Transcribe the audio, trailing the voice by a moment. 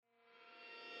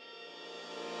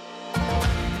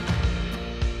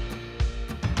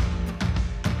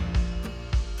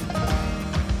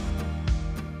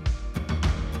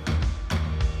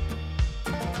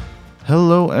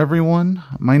Hello, everyone.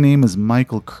 My name is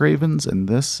Michael Cravens, and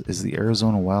this is the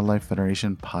Arizona Wildlife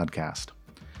Federation podcast.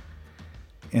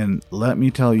 And let me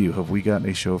tell you, have we got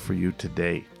a show for you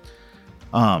today?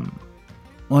 Let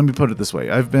me put it this way.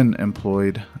 I've been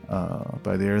employed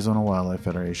by the Arizona Wildlife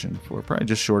Federation for probably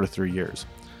just short of 3 years.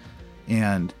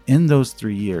 And in those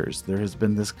 3 years, there has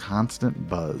been this constant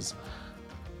buzz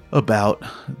about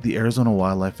the Arizona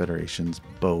Wildlife Federation's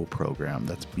BOW program.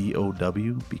 That's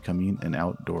B-O-W, Becoming an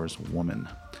Outdoors Woman.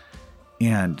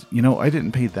 And, I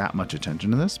didn't pay that much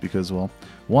attention to this because, well,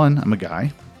 one, I'm a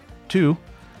guy. Two,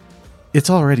 it's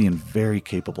already in very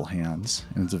capable hands,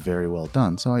 and it's very well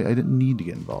done, so I didn't need to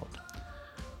get involved.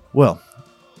 Well,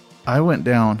 I went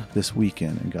down this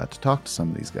weekend and got to talk to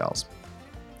some of these gals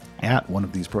at one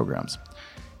of these programs.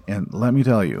 And let me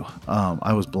tell you,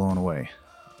 I was blown away.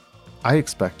 I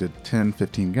expected 10,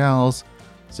 15 gals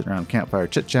sitting around a campfire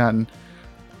chit-chatting.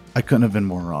 I couldn't have been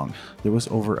more wrong. There was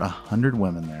over 100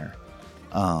 women there.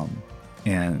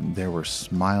 And there were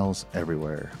smiles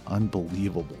everywhere.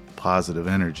 Unbelievable positive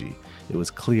energy. It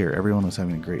was clear. Everyone was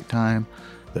having a great time.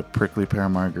 The prickly pear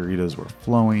margaritas were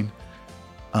flowing.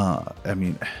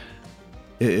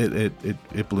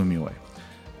 It blew me away.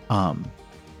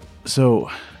 So,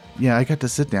 yeah, I got to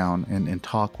sit down and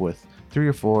talk with 3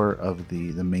 or 4 of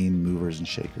the main movers and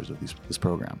shakers of this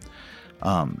program.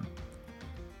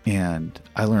 And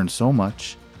I learned so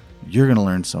much. You're going to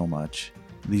learn so much.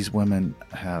 These women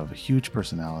have huge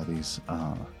personalities,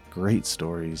 great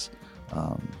stories,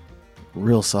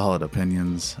 real solid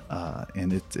opinions.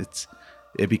 And it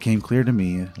became clear to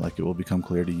me, like it will become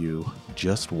clear to you,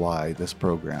 just why this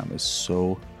program is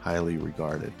so highly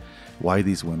regarded, why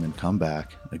these women come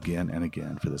back again and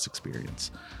again for this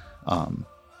experience. I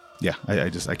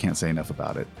can't say enough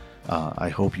about it. I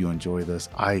hope you enjoy this.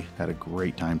 I had a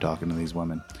great time talking to these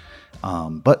women.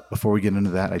 But before we get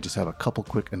into that, I just have a couple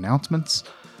quick announcements.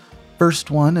 First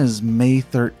one is May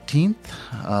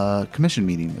 13th. Commission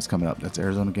meeting is coming up. That's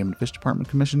Arizona Game and Fish Department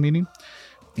commission meeting.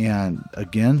 And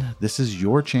again, this is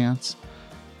your chance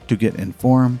to get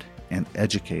informed and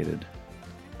educated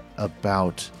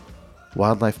about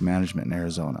wildlife management in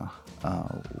Arizona.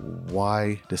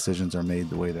 Why decisions are made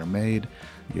the way they're made.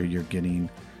 You're getting,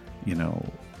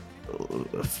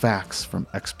 facts from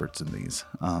experts in these,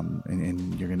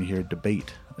 and you're going to hear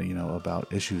debate,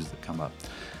 about issues that come up.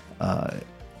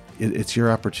 It's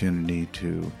your opportunity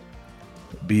to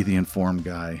be the informed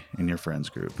guy in your friends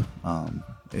group,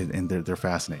 and they're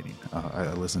fascinating.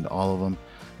 I listened to all of them.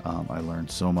 I learned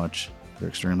so much. They're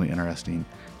extremely interesting.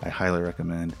 I highly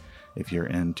recommend if you're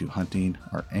into hunting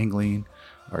or angling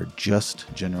or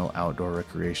just general outdoor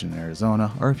recreation in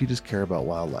Arizona, or if you just care about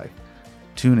wildlife.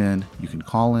 Tune in. You can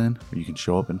call in or you can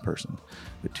show up in person.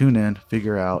 But tune in,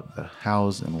 figure out the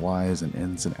hows and whys and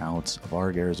ins and outs of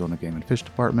our Arizona Game and Fish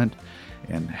Department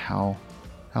and how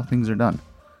things are done.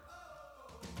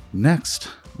 Next,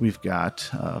 we've got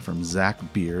from Zach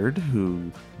Beard,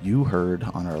 who you heard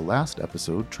on our last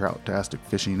episode, Trout-tastic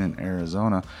Fishing in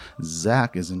Arizona.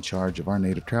 Zach is in charge of our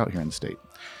native trout here in the state.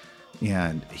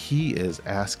 And he is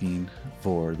asking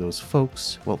for those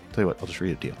folks, well, tell you what, I'll just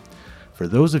read it to you. For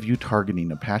those of you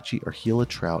targeting Apache or Gila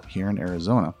trout here in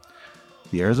Arizona,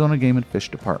 the Arizona Game and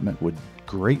Fish Department would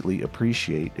greatly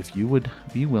appreciate if you would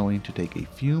be willing to take a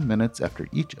few minutes after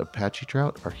each Apache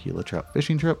trout or Gila trout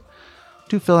fishing trip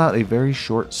to fill out a very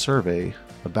short survey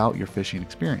about your fishing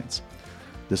experience.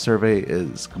 The survey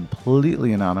is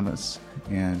completely anonymous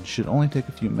and should only take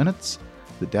a few minutes.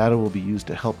 The data will be used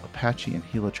to help Apache and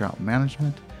Gila trout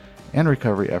management and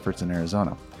recovery efforts in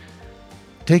Arizona.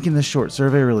 Taking this short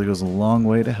survey really goes a long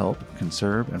way to help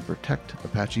conserve and protect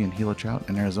Apache and Gila trout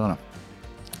in Arizona.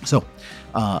 So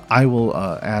I will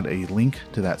add a link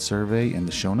to that survey in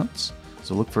the show notes.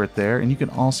 So look for it there. And you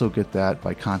can also get that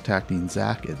by contacting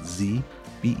Zach at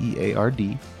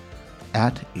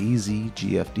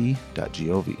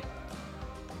zbeard@azgfd.gov.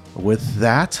 With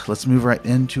that, let's move right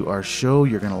into our show.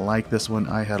 You're going to like this one.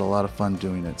 I had a lot of fun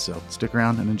doing it, so stick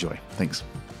around and enjoy. Thanks.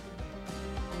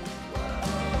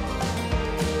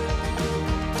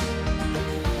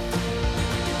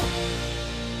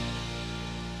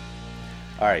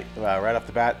 All right, right off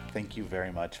the bat, thank you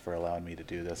very much for allowing me to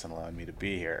do this and allowing me to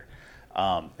be here.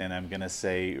 And I'm going to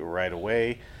say right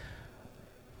away,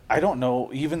 I don't know,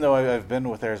 even though I've been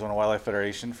with Arizona Wildlife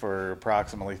Federation for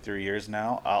approximately 3 years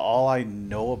now, all I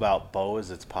know about BOW is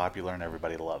it's popular and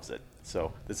everybody loves it.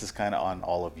 So this is kind of on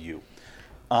all of you.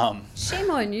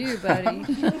 Shame on you, buddy.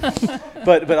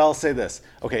 But I'll say this.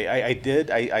 Okay,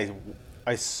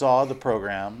 I saw the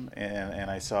program and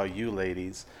I saw you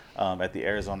ladies at the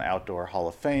Arizona Outdoor Hall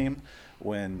of Fame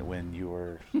when you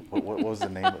were, what was the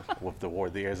name of the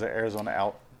award? The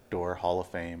Arizona Outdoor Hall of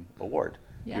Fame award.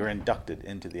 Yeah. You're inducted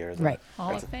into the Arizona Right.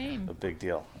 Hall of Fame. A big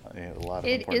deal. A lot of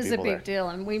It important is a people big there. deal,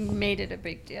 and we made it a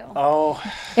big deal. Oh,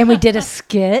 And we did a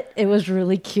skit. It was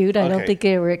really cute. I don't Okay. think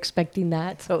they were expecting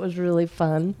that, so it was really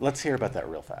fun. let's hear about that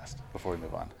real fast before we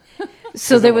move on.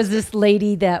 So there was this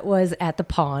lady that was at the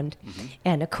pond,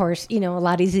 and of course, a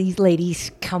lot of these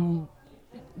ladies come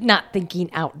not thinking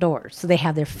outdoors, so they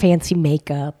have their fancy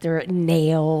makeup, their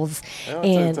nails, Oh,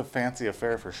 and it's a fancy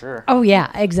affair for sure. oh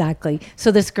yeah, exactly.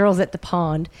 So this girl's at the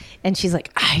pond, and she's like,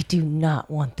 "I do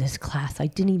not want this class. I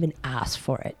didn't even ask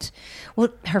for it." Well,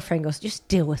 her friend goes, "Just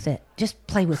deal with it. Just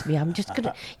play with me. I'm just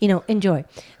gonna, enjoy."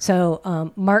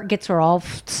 So Mark gets her all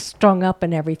strung up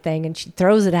and everything, and she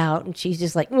throws it out, and she's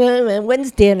just like,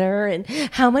 "When's dinner? And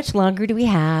how much longer do we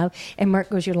have?" And Mark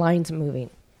goes, "Your line's moving."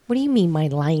 "What do you mean my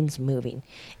line's moving?"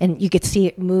 And you could see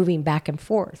it moving back and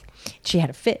forth. She had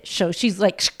a fish. So she's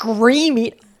like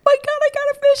screaming, "Oh my God, I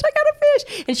got a fish, I got a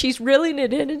fish." And she's reeling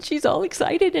it in, and she's all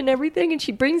excited and everything. And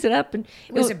she brings it up, and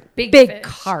It was a big fish.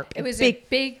 carp. It was big a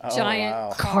big, giant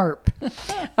wow. carp.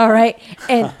 All right.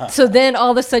 And so then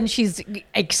all of a sudden she's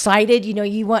excited.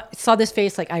 Saw this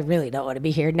face like, "I really don't want to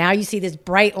be here." Now you see this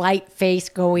bright light face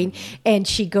going, and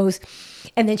she goes,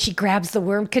 and then she grabs the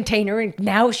worm container, and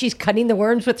now she's cutting the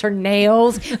worms with her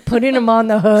nails, putting them on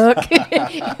the hook.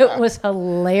 It was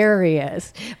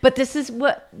hilarious. But this is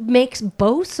what makes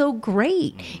Bo so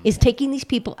great, is taking these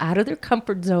people out of their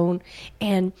comfort zone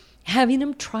and having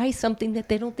them try something that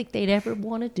they don't think they'd ever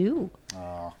want to do.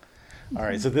 All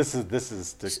right, so this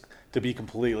is to be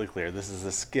completely clear. This is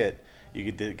a skit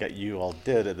you all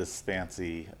did at this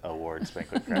fancy awards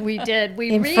banquet. Correct? We did.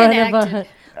 We in front reenacted.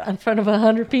 of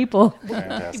 100 people.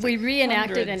 Fantastic. We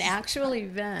reenacted an Hundreds. actual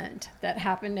event that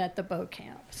happened at the boat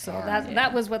camp. So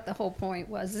that was what the whole point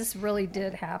was. This really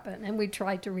did happen, and we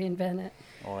tried to reinvent it.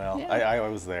 Well, Yeah. I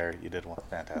was there. You did a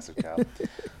fantastic job.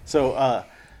 So,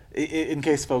 in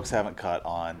case folks haven't caught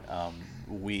on,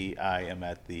 I am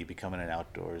at the Becoming an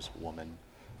Outdoors Woman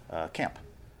camp.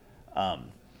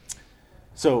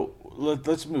 So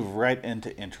let's move right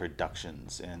into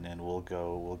introductions, and then we'll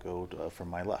go from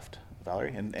my left,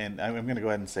 Valerie, and I'm going to go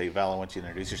ahead and say, Val, I want you to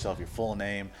introduce yourself, your full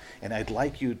name, and I'd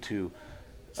like you to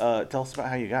tell us about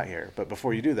how you got here. But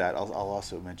before you do that, I'll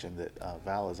also mention that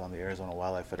Val is on the Arizona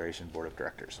Wildlife Federation Board of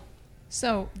Directors.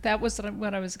 So that was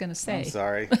what I was going to say. I'm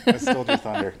sorry, I stole your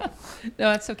thunder.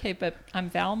 No, it's okay, but I'm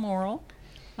Val Morrill.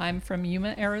 I'm from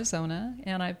Yuma, Arizona,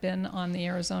 and I've been on the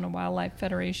Arizona Wildlife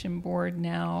Federation board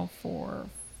now for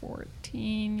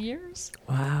 14 years.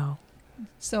 Wow.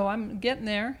 So I'm getting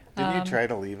there. Didn't you try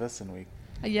to leave us and we?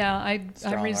 Yeah, I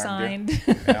Strong-armed you? resigned.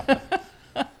 Yeah.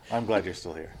 I'm glad you're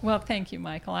still here. Well, thank you,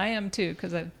 Michael. I am too,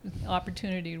 because I've the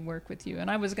opportunity to work with you, and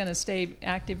I was going to stay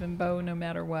active in Bow no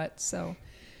matter what. So,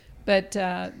 but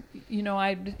I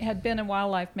had been a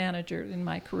wildlife manager in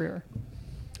my career.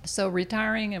 So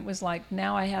retiring, it was like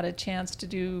now I had a chance to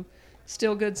do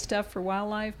still good stuff for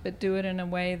wildlife, but do it in a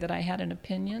way that I had an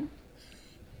opinion.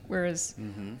 Whereas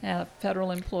a federal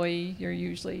employee, you're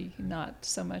usually not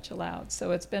so much allowed.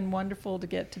 So it's been wonderful to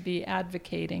get to be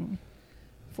advocating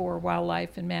for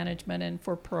wildlife and management and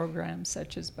for programs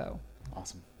such as Bow.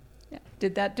 Awesome. Yeah.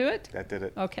 Did that do it? That did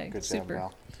it. Okay, Good super.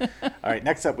 job, Val. All right,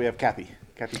 next up we have Kathy.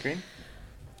 Kathy Green.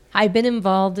 I've been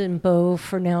involved in Bow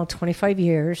for now 25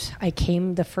 years. I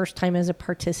came the first time as a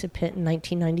participant in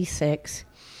 1996.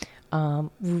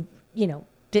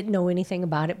 Didn't know anything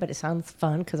about it, but it sounds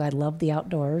fun because I love the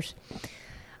outdoors.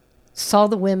 Saw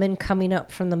the women coming up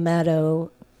from the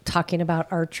meadow talking about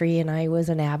archery, and I was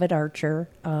an avid archer,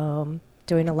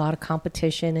 doing a lot of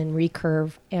competition and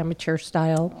recurve amateur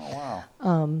style. Oh,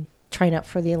 wow. Trying out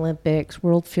for the Olympics,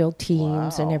 world field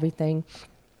teams, and Wow. everything.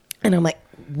 And I'm like,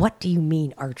 what do you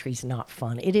mean archery's not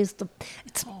fun? It is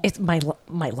it's my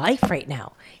life right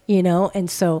now, And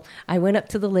so I went up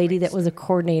to the lady that was a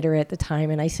coordinator at the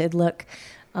time, and I said, look,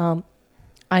 I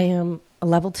am a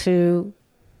level 2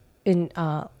 in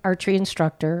archery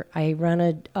instructor. I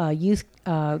run a youth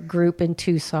group in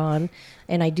Tucson,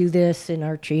 and I do this in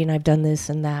archery, and I've done this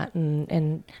and that,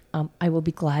 and I will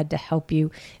be glad to help you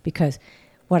because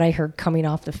what I heard coming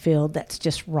off the field, that's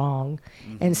just wrong.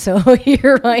 And so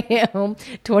here I am,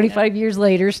 25 years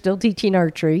later, still teaching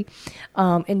archery,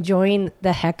 enjoying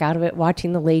the heck out of it,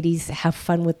 watching the ladies have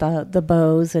fun with the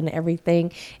bows and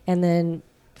everything. And then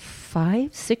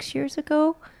 5-6 years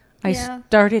ago, I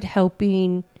started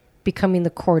becoming the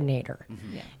coordinator.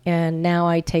 Yeah. And now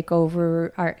I take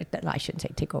over, I shouldn't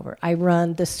say take over. I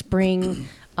run the spring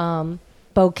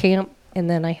bow camp, and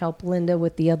then I help Linda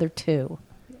with the other 2.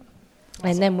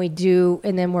 And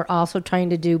then we're also trying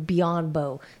to do beyond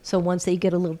bow. So once they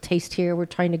get a little taste here, we're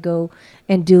trying to go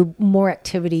and do more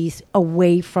activities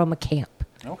away from a camp.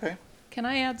 Okay. Can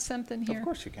I add something here? Of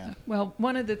course you can. Well,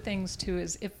 one of the things too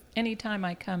is if anytime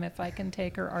I come, if I can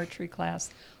take her archery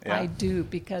class, Yeah. I do,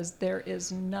 because there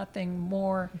is nothing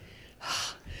more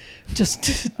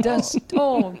just does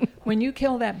when you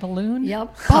kill that balloon.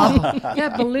 Yep.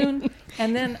 Yeah, balloon.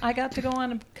 And then I got to go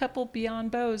on a couple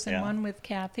beyond bows, and Yeah. one with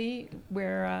Kathy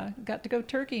where got to go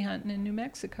turkey hunting in New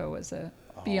Mexico as a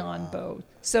beyond bow.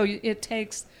 So it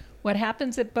takes what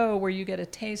happens at bow where you get a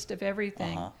taste of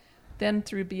everything. Then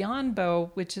through Beyond Bow,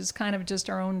 which is kind of just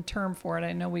our own term for it.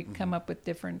 I know we can come up with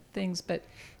different things, but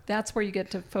that's where you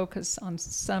get to focus on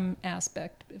some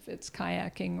aspect, if it's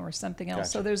kayaking or something else.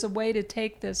 Gotcha. So there's a way to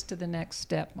take this to the next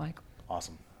step, Michael.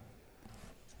 Awesome.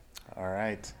 All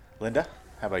right. Linda,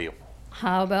 how about you?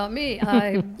 How about me?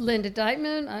 I'm Linda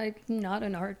Deitman. I'm not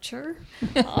an archer.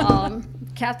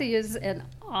 Kathy is an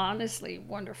honestly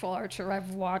wonderful archer. I've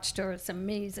watched her. It's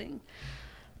amazing.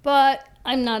 But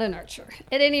I'm not an archer.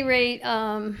 At any rate,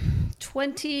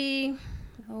 20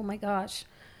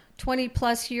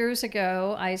 plus years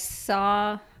ago, I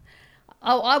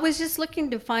was just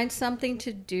looking to find something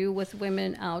to do with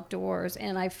women outdoors,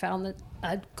 and I found that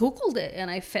I Googled it, and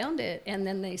I found it, and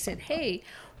then they said, hey,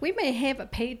 we may have a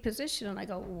paid position. And I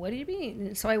go, what do you mean?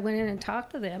 And so I went in and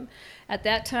talked to them. At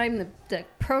that time, the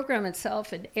program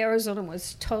itself in Arizona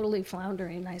was totally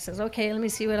floundering. And I says, okay, let me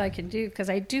see what I can do,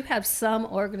 because I do have some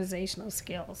organizational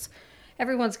skills.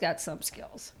 Everyone's got some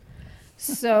skills.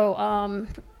 So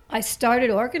I started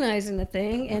organizing the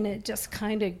thing, and it just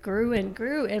kind of grew and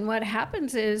grew. And what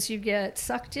happens is you get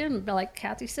sucked in, like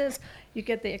Kathy says, you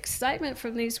get the excitement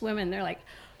from these women. They're like,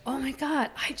 oh my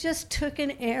God, I just took an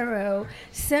arrow,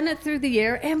 sent it through the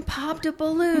air, and popped a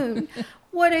balloon.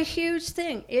 What a huge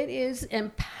thing. It is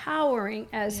empowering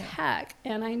as heck.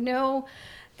 And I know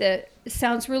that it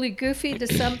sounds really goofy to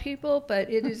some people, but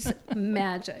it is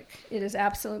magic. It is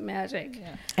absolute magic.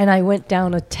 Yeah. And I went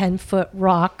down a 10-foot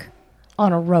rock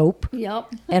on a rope.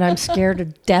 Yep. And I'm scared to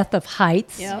death of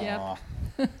heights. Yep.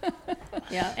 Yep.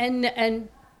 Yeah. And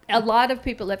a lot of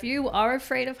people, if you are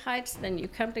afraid of heights, then you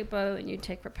come to bow and you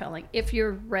take rappelling if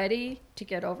you're ready to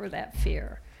get over that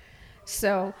fear.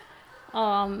 So,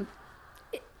 what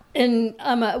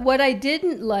I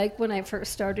didn't like when I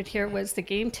first started here was the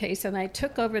game taste, and I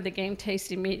took over the game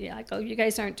taste immediately. I go, you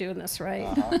guys aren't doing this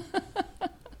right.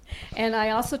 And I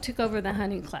also took over the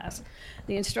hunting class.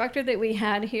 The instructor that we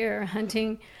had here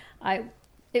hunting,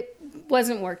 it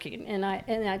wasn't working, and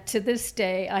I to this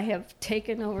day I have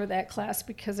taken over that class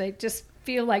because I just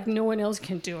feel like no one else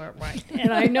can do it right,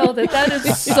 and I know that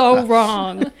is so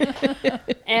wrong.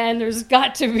 And there's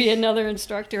got to be another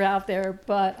instructor out there,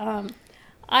 but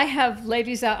I have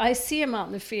ladies out. I see them out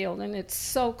in the field, and it's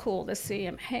so cool to see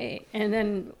them. Hey, and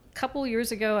then a couple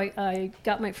years ago I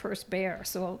got my first bear,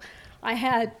 so I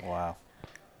had. Wow.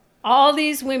 All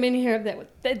these women here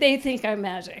that they think I'm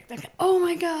magic. They're like, oh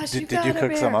my gosh, Did got you a cook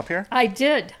bear. some up here? I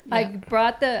did. Yeah.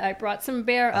 I brought some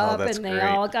bear up, that's and they great.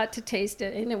 all got to taste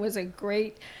it, and it was a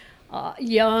great,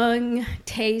 young,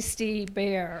 tasty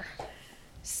bear.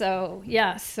 So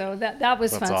yeah, so that was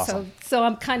That's fun. awesome. So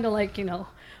I'm kind of like,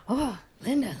 oh,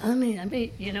 Linda, I mean,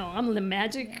 I'm the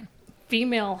magic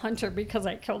female hunter because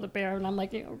I killed a bear, and I'm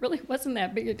like, it really wasn't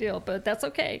that big a deal, but that's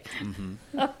okay.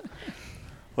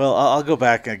 Well, I'll go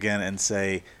back again and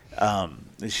say,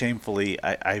 shamefully,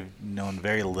 I've known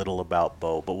very little about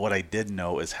bow, but what I did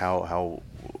know is how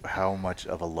much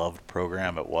of a loved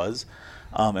program it was.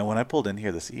 And when I pulled in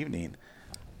here this evening,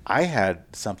 I had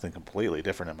something completely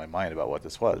different in my mind about what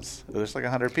this was. There's like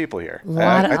 100 people here. A I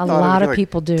lot thought it'd be of like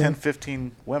people do. 10,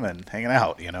 15 women hanging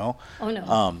out, Oh,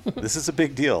 no. This is a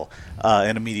big deal.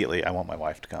 And immediately, I want my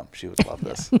wife to come. She would love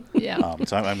this. Yeah.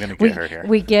 So I'm going to get her here.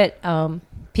 We get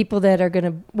people that are going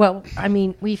to, well, I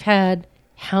mean, we've had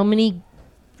how many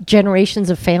generations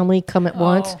of family come at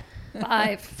once?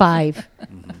 5. 5.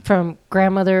 From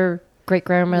grandmother,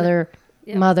 great-grandmother,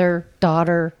 Yep. mother,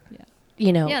 daughter,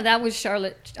 Yeah. Yeah, that was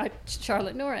Charlotte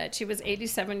Norad. She was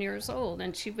 87 years old,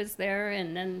 and she was there,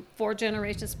 and then 4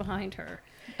 generations behind her,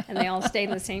 and they all stayed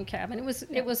in the same cabin.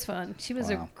 It was fun. She was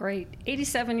a great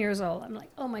 87 years old. I'm like,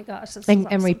 oh my gosh, this is and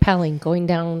awesome. repelling, going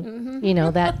down,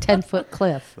 that 10-foot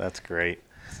cliff. That's great.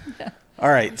 All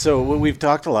right, so we've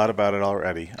talked a lot about it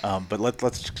already, but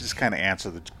let's just kind of answer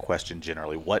the question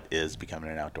generally. What is becoming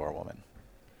an outdoor woman?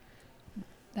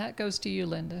 That goes to you,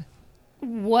 Linda.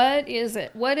 What is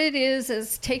it? What it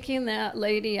is taking that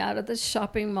lady out of the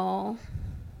shopping mall,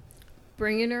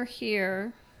 bringing her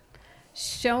here,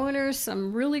 showing her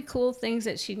some really cool things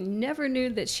that she never knew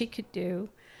that she could do,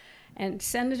 and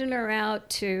sending her out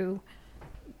to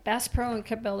Bass Pro and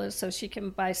Cabela's so she can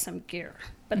buy some gear.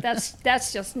 But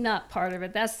that's just not part of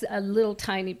it. That's a little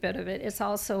tiny bit of it. It's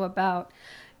also about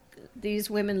these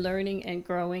women learning and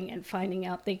growing and finding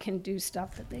out they can do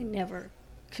stuff that they never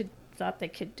thought they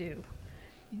could do.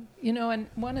 You know, and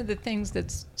one of the things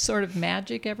that's sort of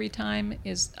magic every time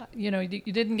is, you know, you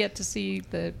didn't get to see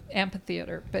the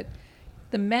amphitheater, but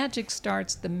the magic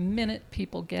starts the minute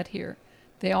people get here.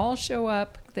 They all show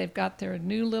up, they've got their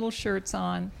new little shirts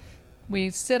on. We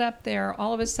sit up there,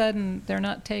 all of a sudden they're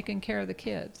not taking care of the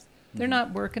kids. They're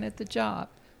not working at the job.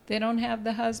 They don't have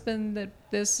the husband that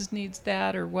this needs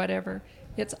that or whatever.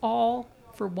 It's all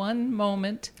for one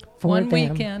moment, For one them.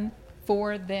 weekend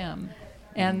for them.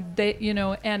 And they, you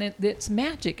know, and it's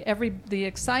magic. The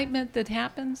excitement that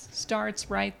happens starts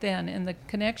right then, and the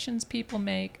connections people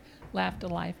make last a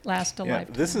lifetime.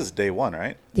 This is day one,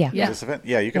 right? Yeah. Yeah. This event?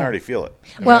 Yeah, you can already feel it.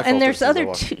 I mean, I Well, felt and it there's as I other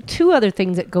walked. two other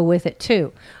things that go with it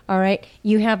too. All right,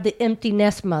 you have the empty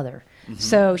nest mother.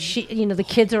 So she, you know, the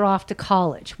kids are off to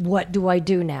college. What do I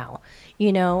do now?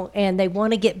 You know, and they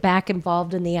want to get back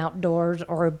involved in the outdoors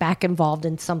or back involved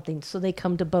in something, so they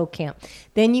come to Bow Camp.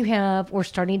 Then we're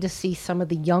starting to see some of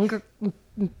the younger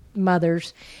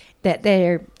mothers that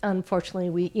they're, unfortunately,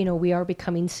 we are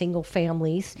becoming single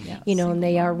families, you know, and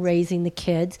they are raising the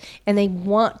kids, and they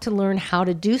want to learn how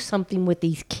to do something with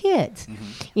these kids,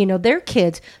 you know, their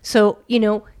kids. So, you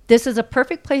know, this is a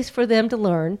perfect place for them to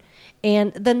learn.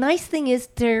 And the nice thing is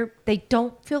they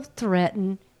don't feel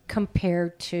threatened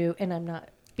compared to, and I'm not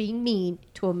being mean,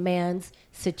 to a man's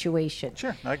situation.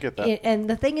 Sure, I get that. And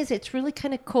the thing is, it's really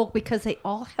kind of cool because they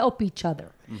all help each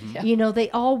other. You know, they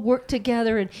all work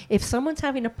together. And if someone's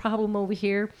having a problem over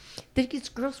here, these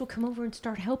girls will come over and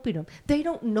start helping them. They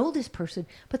don't know this person,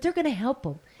 but they're going to help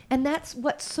them. And that's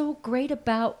what's so great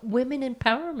about women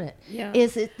empowerment,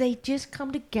 is that they just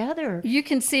come together. You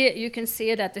can see it. You can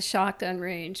see it at the shotgun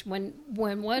range when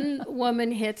one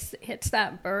woman hits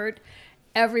that bird,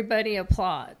 everybody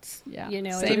applauds. Yeah. You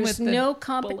know, Same there's with the no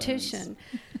competition.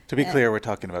 To be clear, we're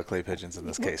talking about clay pigeons in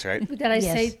this case, right? Did I Yes.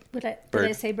 say? Did I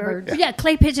Bird. say bird? Bird. Yeah,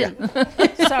 clay pigeon.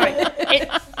 Sorry,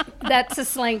 that's a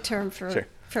slang term for Sure.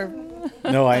 for.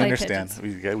 No, I clay understand.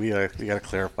 pigeons. We got to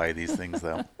clarify these things,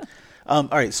 though. All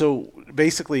right. So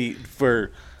basically,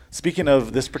 speaking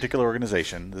of this particular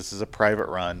organization, this is a private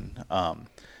run,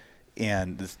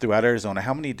 and it's throughout Arizona.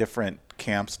 How many different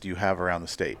camps do you have around the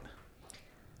state?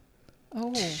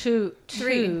 Oh,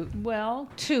 Two. well,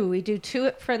 Two. We do two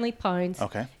at Friendly Pines.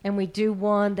 Okay. And we do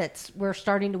one we're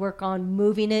starting to work on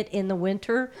moving it in the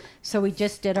winter. So we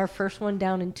just did our first one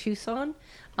down in Tucson.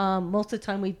 Most of the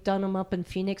time we've done them up in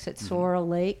Phoenix at Sorrel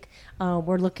Lake.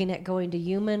 We're looking at going to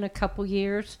Yuma in a couple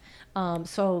years.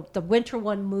 So the winter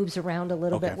one moves around a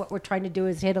little Okay. bit. What we're trying to do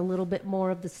is hit a little bit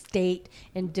more of the state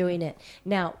and doing it.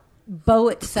 Now, Bow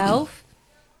itself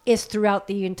is throughout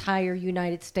the entire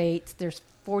United States. There's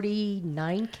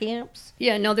 49 camps.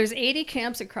 Yeah, no, there's 80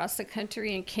 camps across the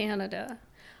country in Canada.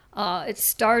 It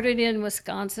started in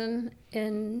Wisconsin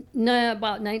in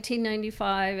about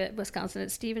 1995 at Wisconsin at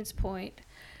Stevens Point.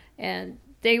 And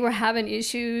they were having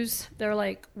issues. They're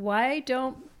like, why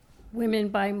don't women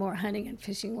buy more hunting and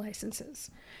fishing licenses?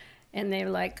 And they're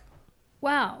like,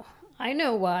 wow, I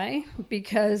know why.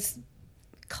 Because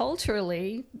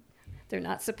culturally, they're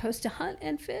not supposed to hunt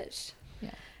and fish.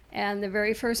 yeah. And the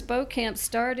very first bow camp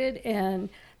started, and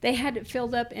they had it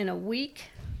filled up in a week.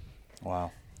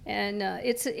 Wow. And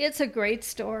it's a great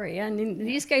story. I mean,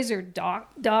 these guys are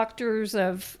doctors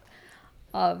of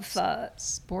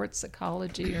Sports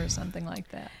psychology or something like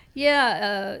that.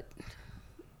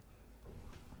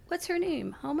 what's her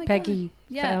name? Oh my Peggy God.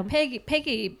 Yeah, Pham.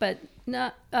 Peggy, but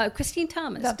not Christine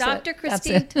Thomas. That's Dr. it. That's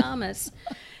Christine it. Thomas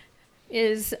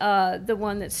is the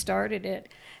one that started it,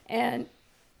 and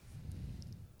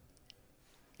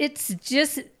it's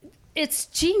genius.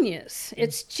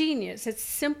 It's genius. It's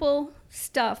simple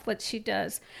stuff what she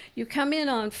does. You come in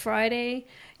on Friday,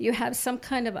 you have some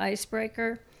kind of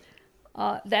icebreaker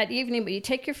that evening, but you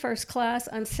take your first class.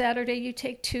 On Saturday, you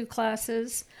take 2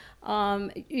 classes.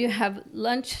 You have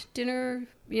lunch, dinner,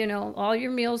 you know, all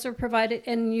your meals are provided,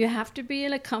 and you have to be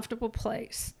in a comfortable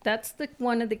place. That's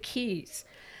one of the keys.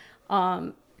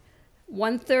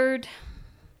 1/3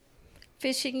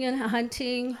 fishing and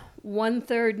hunting,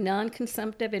 1/3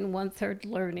 non-consumptive, and 1/3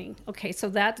 learning. Okay, so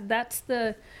that's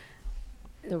the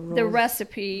rules.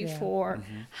 recipe Yeah. for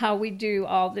how we do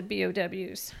all the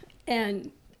BOWs.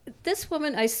 And this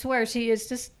woman, I swear, she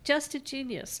is just a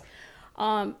genius.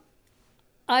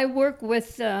 I work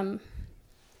with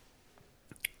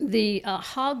the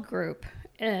Hog Group,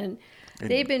 and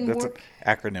they've been That's an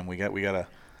acronym. We got a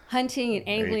Hunting and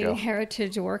you Angling go.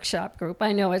 Heritage Workshop Group.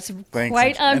 I know it's Thanks,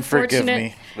 quite and forgive unfortunate.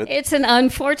 me, but- It's an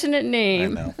unfortunate I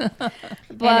name. know.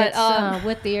 But and it's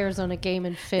with the Arizona Game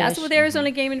and Fish. that's with Arizona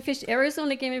Game and Fish.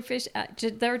 Arizona Game and Fish,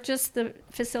 they're just the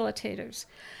facilitators.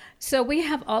 So we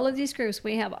have all of these groups.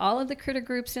 We have all of the critter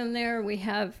groups in there. We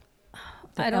have,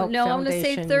 The I don't Elk know, I'm going to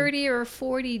say Foundation. 30 or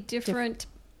 40 different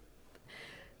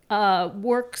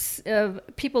works of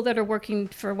people that are working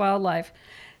for wildlife.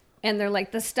 And they're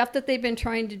like, the stuff that they've been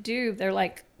trying to do, they're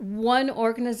like, one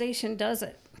organization does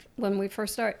it when we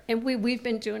first start. And we've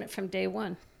been doing it from day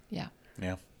one. Yeah.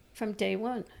 Yeah. From day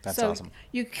one. That's so awesome.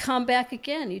 you come back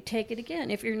again, you take it again.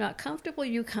 If you're not comfortable,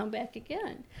 you come back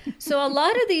again. So a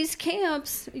lot of these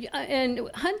camps and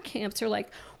hunt camps are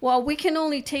like, well, we can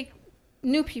only take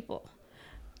new people.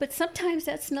 But sometimes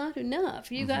that's not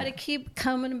enough. You got to keep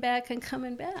coming back and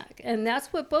coming back. And that's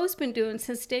what Bo's been doing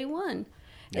since day one.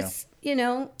 Yeah. It's, you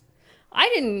know, I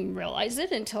didn't realize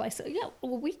it until I said, yeah,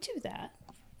 well, we do that.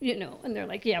 You know, and they're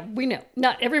like, yeah, we know.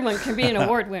 Not everyone can be an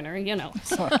award winner, you know.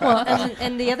 So, Well,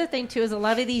 and the other thing too is a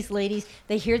lot of these ladies,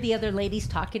 they hear the other ladies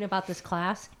talking about this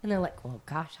class, and they're like, "Well,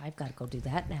 gosh, I've got to go do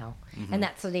that now." And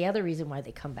that's the other reason why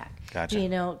they come back. Gotcha. You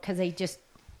know, because they just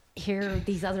hear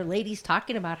these other ladies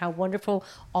talking about how wonderful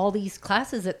all these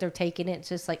classes that they're taking. It's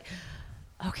just like,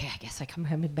 okay, I guess I'm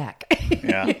coming back.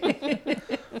 Yeah.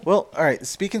 Well, all right.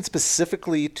 Speaking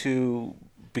specifically to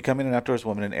becoming an outdoors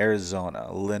woman in Arizona,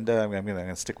 Linda, I'm going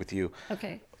to stick with you.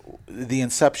 okay. The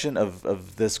inception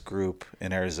of this group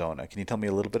in Arizona. Can you tell me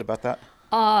a little bit about that?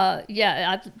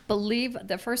 Yeah, I believe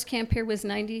the first camp here was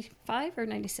 95 or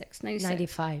 96? 96.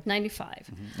 95. 95.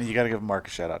 And you got to give Mark a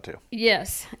shout out too.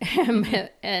 Yes.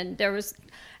 And there was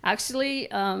actually,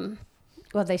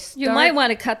 Well, they start, you might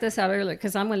want to cut this out earlier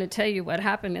because I'm going to tell you what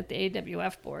happened at the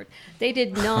AWF board. They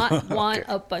did not want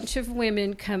a bunch of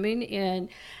women coming in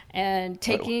and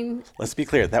taking. Let's be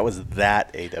clear. That was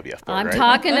that AWF board, I'm right?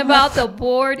 talking about the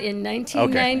board in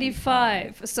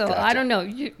 1995. So Gotcha. I don't know.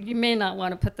 You may not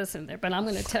want to put this in there, but I'm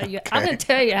going to tell you. I'm going to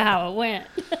tell you how it went.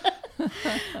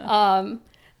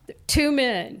 Two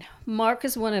men. Mark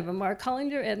is one of them, Mark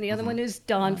Hollinger, and the other one is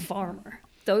Don Farmer.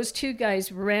 Those two guys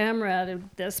ramrodded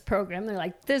this program. They're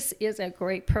like, this is a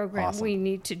great program. Awesome. We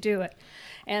need to do it.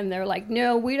 And they're like,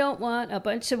 no, we don't want a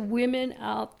bunch of women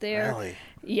out there. Really?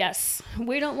 Yes,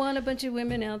 we don't want a bunch of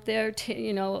women out there,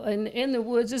 you know, in the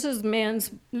woods. This is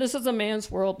a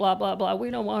man's world, blah, blah, blah. We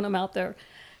don't want them out there.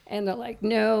 And they're like,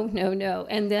 no, no, no.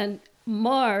 And then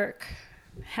Mark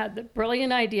had the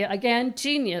brilliant idea, again,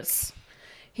 genius.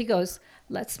 He goes,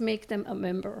 let's make them a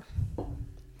member.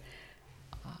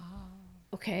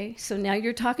 Okay, so now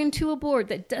you're talking to a board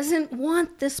that doesn't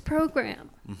want this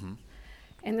program.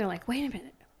 And they're like, wait a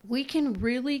minute, we can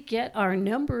really get our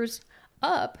numbers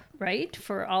up, right,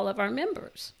 for all of our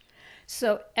members.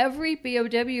 So every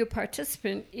BOW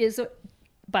participant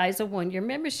buys a one-year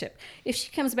membership. If she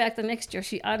comes back the next year,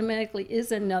 she automatically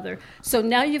is another. So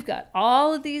now you've got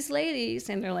all of these ladies,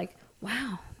 and they're like,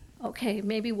 wow, okay,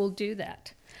 maybe we'll do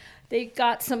that. They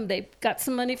got some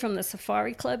money from the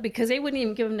Safari Club because they wouldn't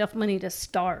even give them enough money to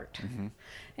start.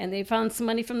 And they found some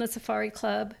money from the Safari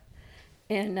Club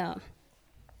and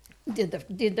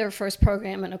did their first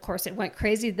program. And of course, it went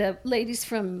crazy. The ladies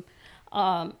from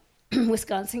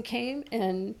Wisconsin came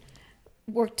and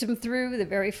worked them through the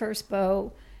very first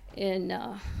bow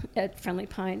at Friendly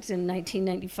Pines in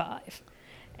 1995.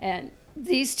 And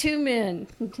these two men,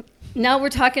 now we're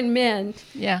talking men,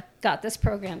 Yeah. got this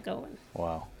program going.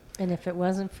 Wow. and if it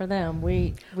wasn't for them,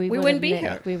 we wouldn't be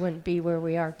here. We wouldn't be where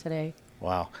we are today.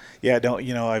 Wow. Yeah,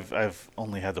 I've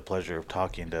only had the pleasure of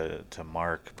talking to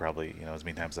Mark probably, as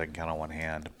many times as I can count on one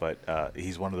hand, but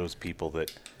he's one of those people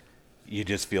that you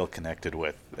just feel connected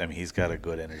with. I mean, he's got a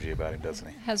good energy about him, doesn't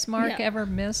he? Has Mark Yeah. ever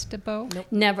missed a bow?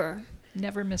 Never.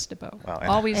 Never missed a bow. Wow, and-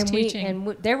 Always And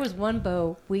teaching. there was one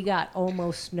bow we got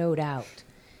almost snowed out,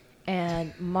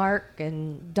 and Mark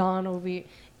and Don over,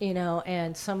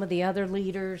 and some of the other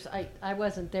leaders. I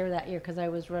wasn't there that year because I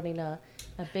was running a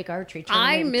big archery tournament.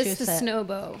 I in missed the Tucson. snow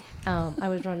bow. I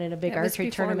was running a big That was archery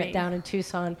before tournament me. down in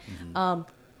Tucson.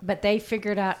 But they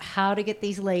figured out how to get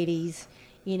these ladies,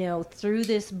 through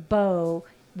this bow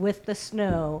with the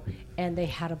snow, and they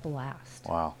had a blast.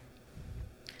 Wow.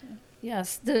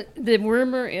 Yes, the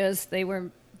rumor is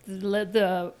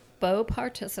the bow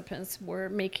participants were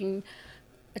making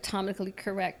atomically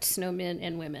correct snowmen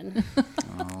and women.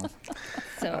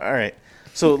 So All right.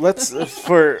 So let's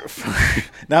for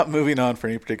not moving on for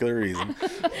any particular reason,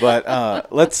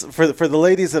 but let's for the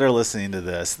ladies that are listening to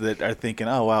this that are thinking,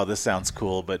 oh wow, this sounds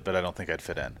cool, but I don't think I'd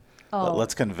fit in. Oh.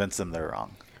 Let's convince them they're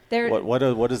wrong. They're-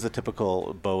 What is the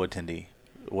typical bow attendee?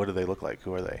 What do they look like?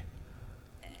 Who are they?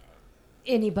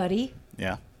 anybody,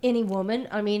 Yeah. any woman.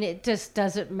 I mean, it just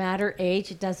doesn't matter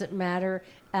age. It doesn't matter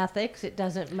ethics. It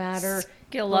doesn't matter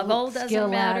Skill level doesn't skill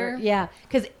matter. ladder. Yeah,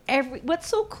 because what's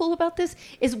so cool about this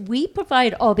is we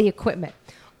provide all the equipment.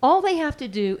 All they have to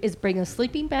do is bring a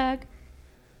sleeping bag,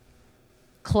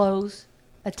 clothes,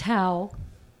 a towel,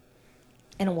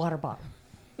 and a water bottle,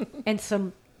 and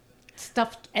some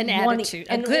stuff. An attitude,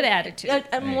 a good attitude.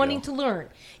 And you wanting go. to learn,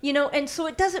 and so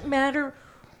it doesn't matter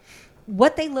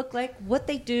what they look like, what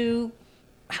they do,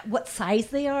 what size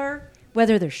they are,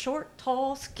 whether they're short,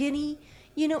 tall, skinny.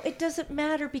 It doesn't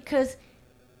matter because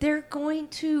they're going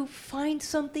to find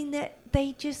something that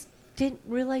they just didn't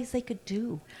realize they could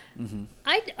do.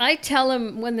 I tell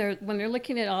them when they're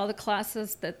looking at all the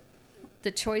classes, that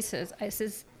the choices, I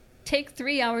says, take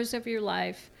 3 hours of your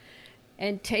life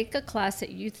and take a class that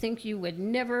you think you would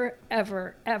never,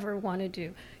 ever, ever want to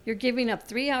do. You're giving up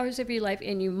 3 hours of your life,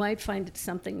 and you might find it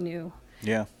something new.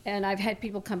 Yeah. And I've had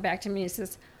people come back to me and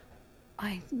says,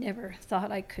 I never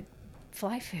thought I could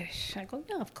fly fish. I go,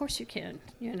 no, of course you can.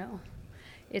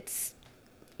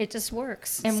 It just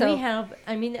works. And So- we have,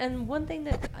 and one thing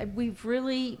that we've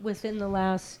really, within the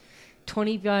last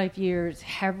 25 years,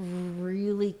 have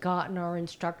really gotten our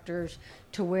instructors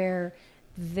to where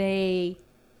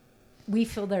we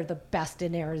feel they're the best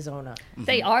in Arizona.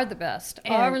 They are the best.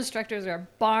 And- Our instructors are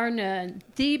bar none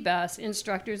the best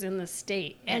instructors in the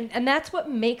state. And that's what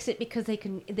makes it, because they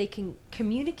can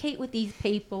communicate with these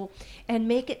people and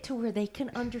make it to where they can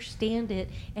understand it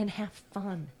and have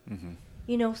fun.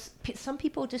 Some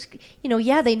people just,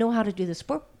 they know how to do the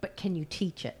sport, but can you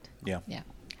teach it? Yeah. Yeah.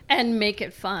 And make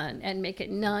it fun and make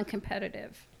it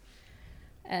non-competitive.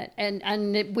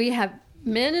 And we have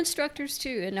men instructors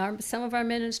too, and some of our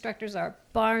men instructors are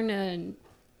bar none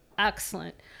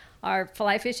excellent. Our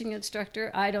fly fishing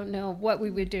instructor, I don't know what we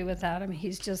would do without him.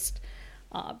 He's just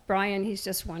Brian. He's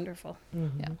just wonderful.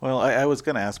 Yeah. Well, I was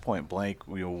going to ask point blank,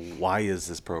 why is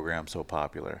this program so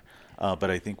popular?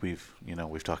 But I think we've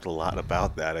talked a lot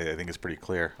about that. I think it's pretty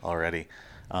clear already.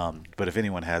 But if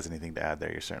anyone has anything to add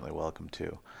there, you're certainly welcome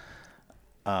to.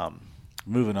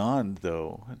 Moving on,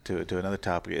 though, to another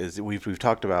topic, is we've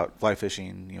talked about fly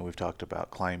fishing, we've talked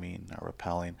about climbing,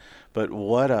 rappelling, but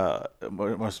what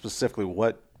more specifically,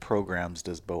 what programs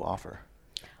does Bo offer?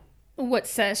 What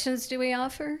sessions do we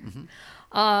offer?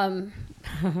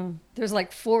 There's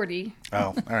like 40. Oh,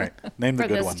 all right. Name the for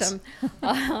good this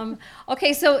ones.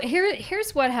 Okay, so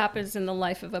here's what happens in the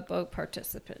life of a boat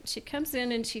participant. She comes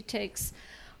in and she takes,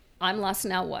 I'm lost,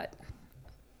 now what?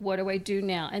 What do I do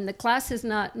now? And the class is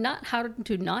not how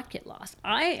to not get lost.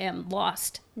 I am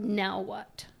lost, now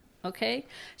what? Okay?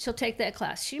 She'll take that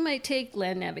class. She might take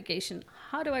land navigation.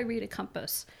 How do I read a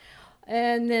compass?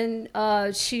 And then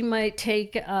she might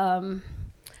take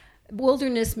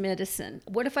wilderness medicine.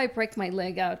 What if I break my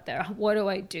leg out there? What do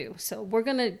I do? So we're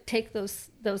going to take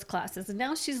those classes. And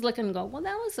now she's looking and go, well,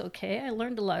 that was okay. I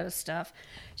learned a lot of stuff.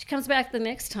 She comes back the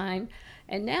next time,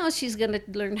 and now she's going to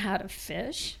learn how to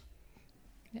fish.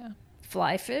 Yeah.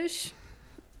 Fly fish.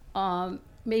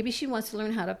 Maybe she wants to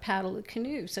learn how to paddle a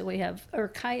canoe. So we have, or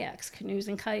kayaks, canoes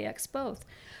and kayaks both.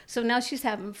 So now she's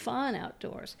having fun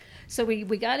outdoors. So we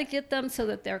got to get them so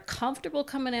that they're comfortable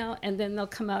coming out, and then they'll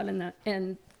come out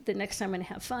and the next time and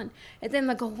have fun. And then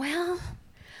they'll go, well,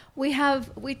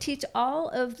 we teach all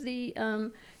of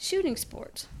the shooting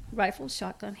sports, rifle,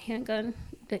 shotgun, handgun,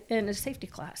 and a safety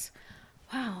class.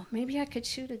 Wow, maybe I could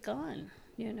shoot a gun,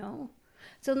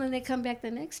 So then they come back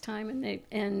the next time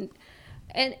and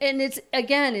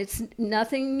it's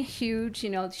nothing huge.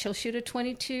 She'll shoot a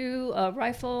 22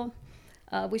 rifle.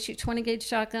 We shoot 20 gauge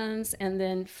shotguns, and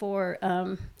then for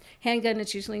handgun,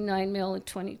 it's usually 9mm and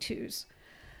 22s.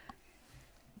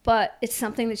 But it's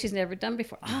something that she's never done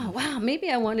before. Oh, wow,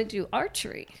 maybe I want to do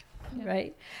archery,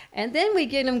 right? And then we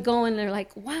get them going. They're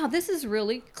like, wow, this is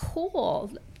really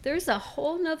cool. There's a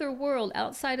whole nother world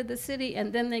outside of the city,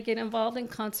 and then they get involved in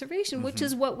conservation, which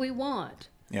is what we want.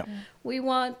 Yeah. We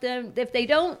want them, if they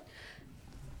don't,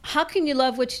 how can you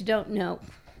love what you don't know?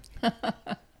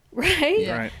 Right?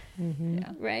 Yeah. Right.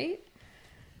 Yeah. Right?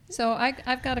 So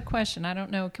I've got a question. I don't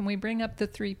know. Can we bring up the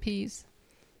 3 Ps?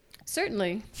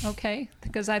 Certainly. Okay,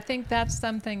 because I think that's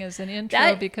something as an intro,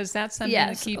 That- because that's something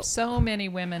yes. that keeps so many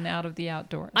women out of the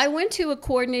outdoors. I went to a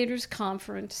coordinators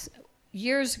conference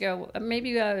years ago,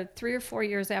 maybe 3 or 4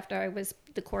 years after I was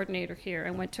the coordinator here.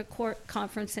 I went to a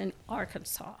conference in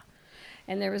Arkansas,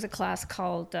 and there was a class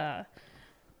called, what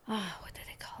did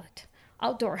they call it?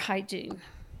 Outdoor hygiene.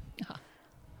 Uh-huh.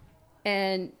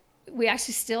 And we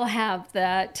actually still have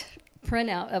that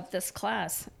printout of this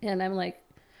class. And I'm like,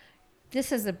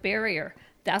 this is a barrier.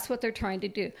 That's what they're trying to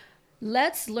do.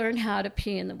 Let's learn how to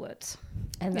pee in the woods.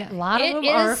 And Yeah. a lot of It them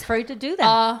are is afraid to do that.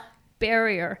 a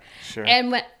barrier. Sure.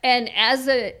 And as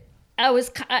a, it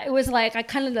was like, I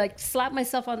kind of like slapped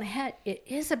myself on the head. It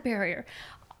is a barrier.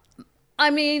 I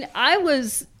mean, I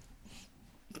was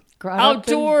Grown up in-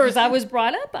 outdoors. I was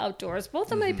brought up outdoors.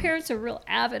 Both of my parents are real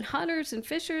avid hunters and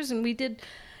fishers, and we did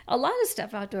a lot of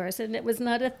stuff outdoors, and it was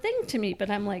not a thing to me. But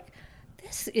I'm like,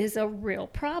 this is a real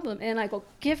problem. And I go,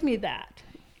 give me that.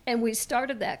 And we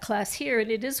started that class here, and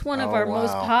it is one of Oh, our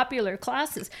most wow. popular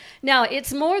classes. Now,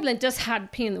 it's more than just how to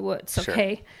pee in the woods, Sure.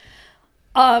 okay?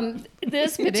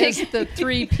 This It is particular, the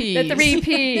 3 P's. the 3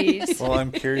 P's. Well,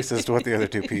 I'm curious as to what the other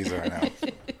 2 P's are now.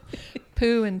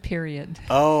 Poo and period.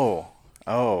 Oh.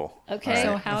 Okay.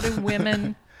 So how do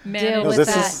women manage Deal No, with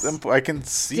this that. is. I can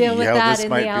see Deal with how that this in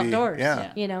might the outdoors. be.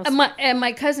 Yeah. You know, And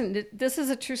my cousin, this is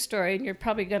a true story, and you're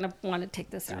probably going to want to take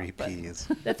this 3 out. but- P's.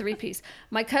 The 3 P's.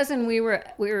 My cousin, we were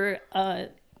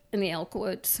in the elk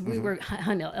woods. We were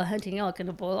hunting elk, and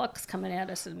a bullock's coming at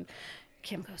us, and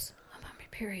Kim goes, "I'm on my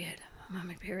period. I'm on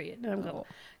my period." And I'm going,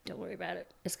 "Don't worry about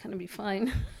it. It's gonna be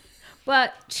fine."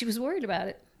 But she was worried about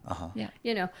it. Yeah.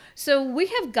 You know, so we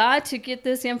have got to get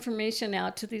this information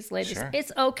out to these ladies. Sure.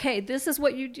 It's okay. This is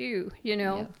what you do. You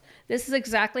know, Yeah. this is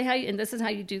exactly how you, and this is how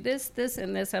you do this, this,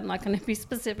 and this. I'm not going to be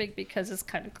specific because it's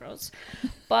kind of gross,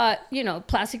 but you know,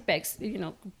 plastic bags. You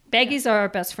know, baggies are our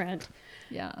best friend,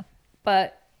 Yeah.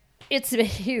 but it's a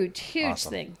huge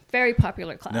Awesome. thing. Very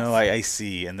popular class. No, I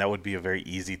see, and that would be a very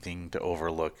easy thing to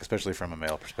overlook, especially from a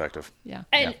male perspective. Yeah.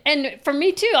 And for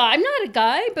me too, I'm not a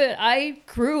guy, but I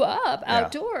grew up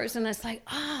outdoors, and it's like,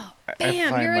 oh, I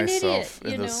bam, find you're an idiot. myself You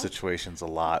in know, those situations a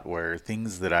lot where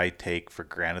things that I take for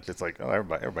granted, it's like, oh,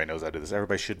 everybody knows how to do this.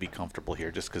 Everybody should be comfortable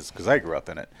here just because I grew up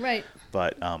in it. right?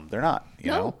 But they're not,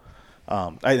 you No. know.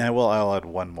 I'll add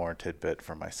one more tidbit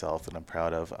for myself that I'm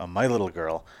proud of. My little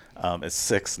girl is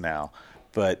 6 now,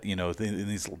 but you know,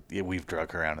 we've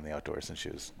drug her around in the outdoors since she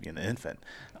was an infant.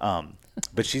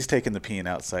 But she's taken the peeing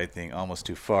outside thing almost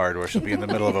too far, to where she'll be in the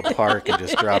middle of a park and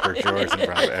just drop her drawers in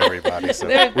front of everybody. So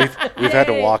we've had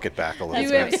to walk it back a little You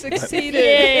bit. have succeeded.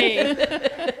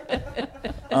 Yay!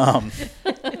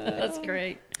 That's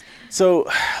great. So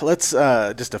let's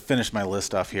just to finish my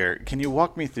list off here. Can you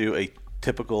walk me through a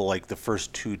typical, like, the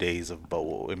first 2 days of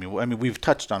bow? I mean, we've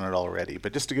touched on it already,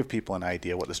 but just to give people an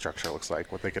idea what the structure looks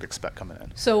like, what they could expect coming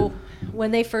in. So when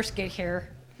they first get here,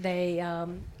 they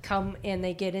come and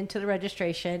they get into the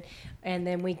registration, and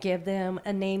then we give them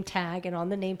a name tag, and on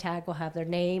the name tag we'll have their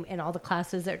name and all the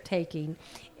classes they're taking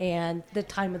and the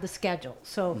time of the schedule.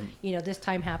 So, you know, this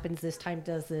time happens, this time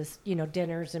does this, you know,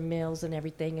 dinners and meals and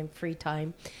everything and free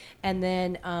time. And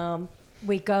then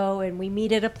we go and we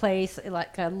meet at a place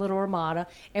like a Little Ramada,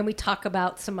 and we talk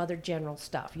about some other general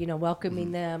stuff, you know,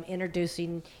 welcoming them,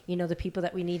 introducing, you know, the people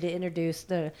that we need to introduce,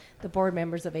 the board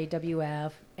members of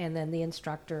AWF, and then the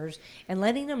instructors, and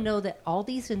letting them know that all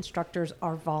these instructors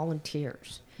are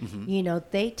volunteers. You know,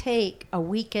 they take a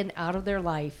weekend out of their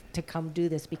life to come do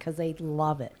this because they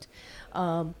love it.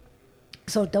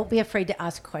 So don't be afraid to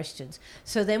ask questions.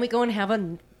 So then we go and have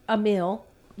a meal,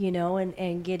 you know,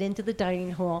 and get into the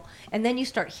dining hall, and then you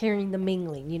start hearing the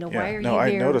mingling. You know, why are you I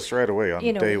here? noticed right away on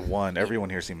You know, day one, everyone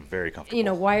here seemed very comfortable. You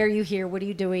know, why are you here? What are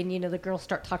you doing? You know, the girls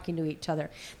start talking to each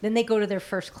other. Then they go to their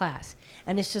first class,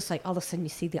 and it's just like all of a sudden you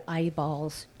see the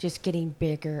eyeballs just getting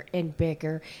bigger and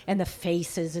bigger, and the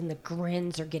faces and the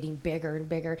grins are getting bigger and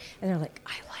bigger, and they're like,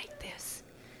 I like this.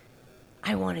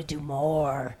 I want to do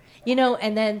more. You know,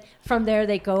 and then from there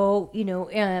they go, you know,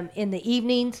 in the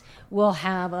evenings, we'll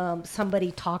have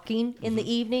somebody talking in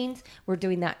the evenings. We're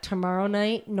doing that tomorrow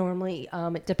night. Normally,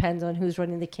 it depends on who's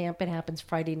running the camp. It happens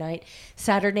Friday night.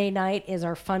 Saturday night is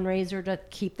our fundraiser to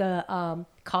keep the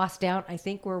cost down. I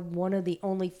think we're one of the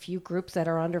only few groups that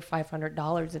are under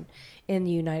 $500 in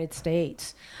the United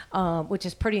States, which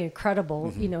is pretty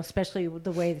incredible, you know, especially with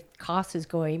the way the cost is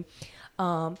going.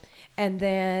 And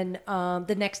then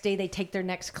the next day they take their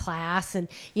next class, and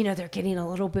you know they're getting a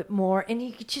little bit more, and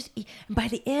you could just by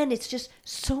the end it's just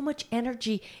so much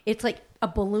energy. It's like a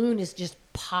balloon is just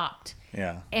popped,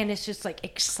 and it's just like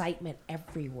excitement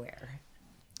everywhere.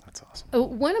 That's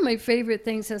awesome. One of my favorite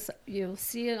things is you'll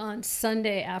see it on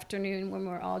Sunday afternoon when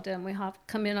we're all done. We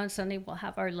come in on Sunday, we'll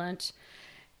have our lunch,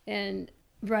 and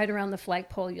right around the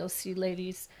flagpole you'll see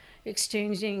ladies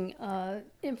exchanging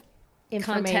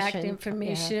contact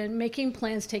information, making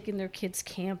plans, taking their kids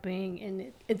camping,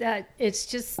 and it's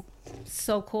just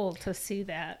so cool to see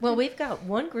that. Well, we've got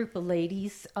one group of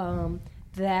ladies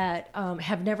that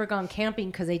have never gone camping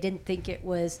because they didn't think it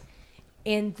was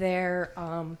in their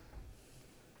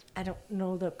I don't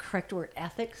know the correct word,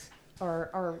 ethics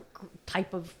or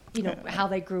type of, you know, how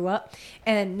they grew up,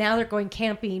 and now they're going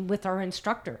camping with our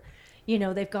instructor. You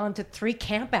know, they've gone to 3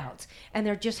 campouts and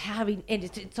they're just having, and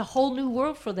it's a whole new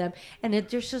world for them. And they're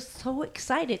just so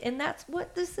excited. And that's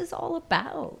what this is all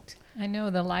about. I know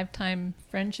the lifetime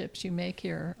friendships you make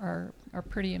here are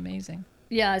pretty amazing.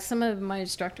 Yeah, some of my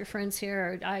instructor friends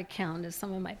here, I count as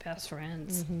some of my best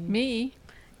friends. Me,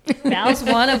 Val's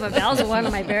one of them. Val's one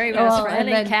of my very best friends. And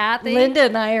then Kathy. Linda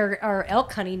and I are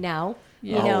elk hunting now.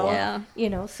 Yeah. You know, Oh, wow. Yeah. you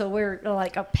know, so we're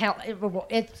like a pal.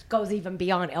 It goes even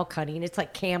beyond elk hunting. It's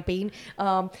like camping.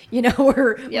 You know,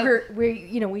 we're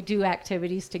you know, we do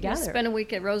activities We together. spent a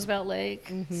week at Roosevelt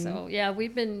Lake. So, yeah,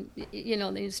 we've been, you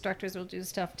know, the instructors will do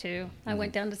stuff too. I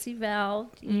went down to see Val,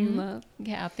 Yuma.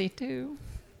 Kathy too.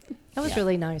 That was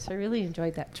really nice. I really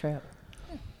enjoyed that trip.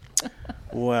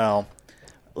 Well,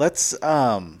 let's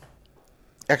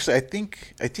actually, I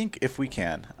think if we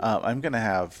can, I'm gonna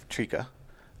have Trika,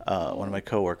 one of my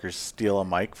coworkers, steal a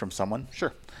mic from someone.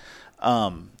 Sure.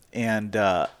 I'll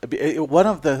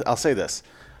say this: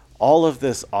 all of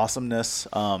this awesomeness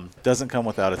doesn't come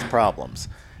without its problems.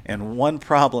 And one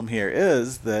problem here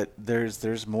is that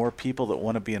there's more people that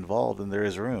want to be involved than there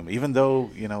is room. Even though,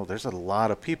 you know, there's a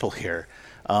lot of people here,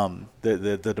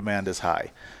 the demand is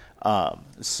high.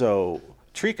 So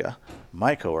Trika,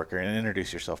 my coworker, and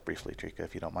introduce yourself briefly, Trika,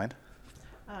 if you don't mind.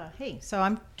 Hey, so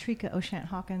I'm Trika O'Shant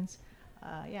Hawkins.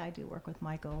 Yeah, I do work with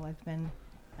Michael. I've been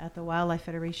at the Wildlife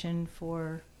Federation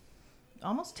for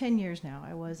almost 10 years now.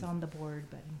 I was on the board,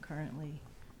 but I'm currently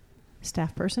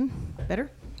staff person.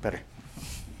 Better?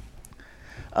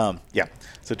 Yeah.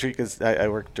 So Trika's, I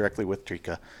work directly with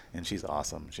Trika, and she's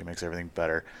awesome. She makes everything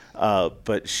better.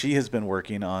 But she has been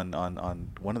working on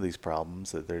one of these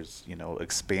problems that there's, you know,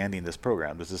 expanding this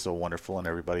program. This is so wonderful, and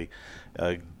everybody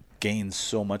gains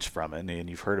so much from it. And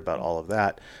you've heard about all of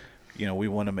that. You know, we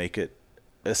want to make it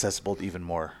accessible to even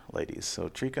more ladies. So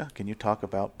Trika, can you talk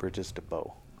about Bridges to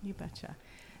Bow? You betcha.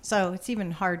 So it's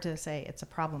even hard to say it's a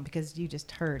problem because you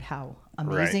just heard how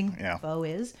amazing yeah. bow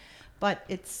is. But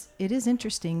it is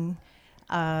interesting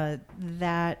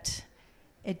that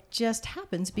it just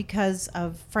happens because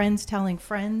of friends telling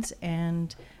friends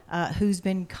and who's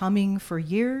been coming for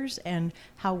years, and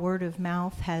how word of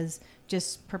mouth has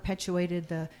just perpetuated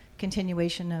the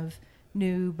continuation of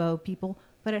new bow people.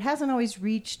 But it hasn't always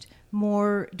reached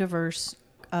more diverse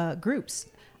groups,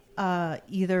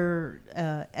 either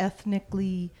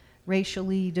ethnically,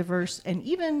 racially diverse, and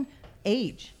even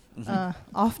age.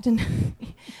 Often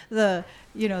the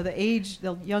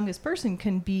youngest person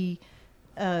can be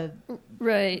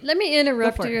Right. Let me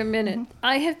interrupt Go for you it. a minute.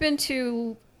 I have been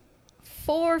to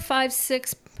 4, 5,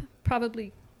 6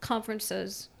 probably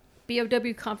conferences,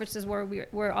 BOW conferences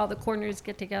where all the coordinators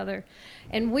get together,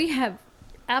 and we have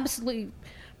absolutely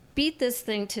beat this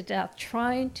thing to death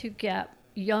trying to get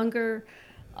younger,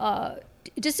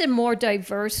 just in more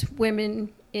diverse women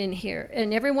in here.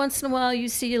 And every once in a while you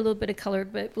see a little bit of color,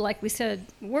 but like we said,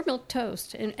 we're milk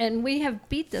toast, and we have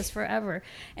beat this forever.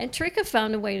 And Trika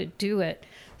found a way to do it.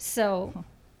 So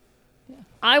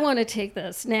I want to take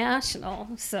this national.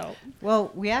 So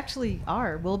well, we actually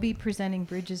are. We'll be presenting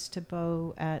Bridges to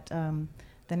Bow at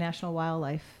the National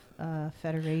Wildlife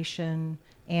Federation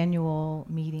annual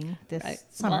meeting this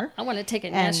summer. Well, I want to take a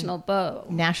And national bow.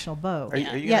 National Bow. Are you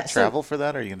going to Yeah, so- travel for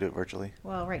that, or are you going to do it virtually?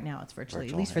 Well, right now it's virtually,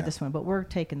 Virtual, at least for yeah. this one, but we're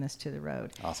taking this to the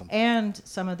road. Awesome. And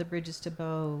some of the Bridges to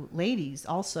Bow ladies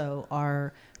also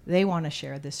they want to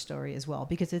share this story as well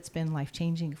because it's been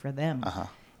life-changing for them.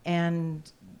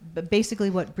 But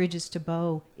basically what Bridges to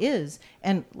Bow is,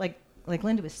 and like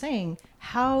Linda was saying,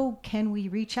 how can we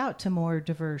reach out to more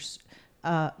diverse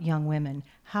young women?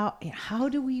 How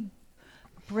do we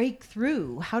break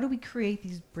through? How do we create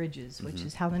these bridges, which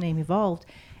is how the name evolved?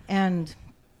 And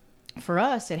for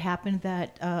us, it happened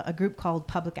that a group called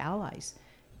Public Allies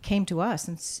came to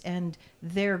us, and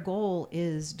their goal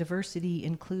is diversity,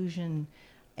 inclusion,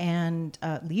 and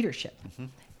leadership.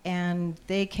 And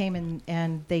they came in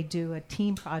and they do a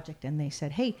team project, and they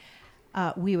said, hey,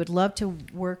 we would love to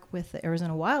work with the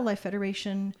Arizona Wildlife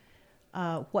Federation.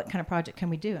 What kind of project can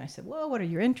we do? And I said, well, what are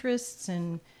your interests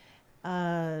and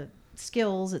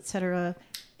skills, etc.?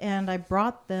 And I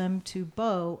brought them to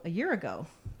Bow a year ago,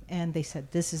 and they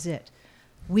said, this is it.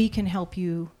 We can help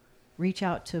you reach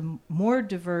out to more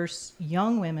diverse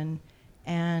young women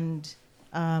and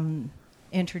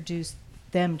introduce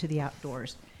them to the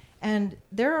outdoors. And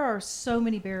there are so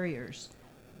many barriers,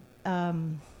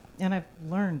 and I've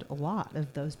learned a lot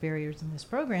of those barriers in this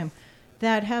program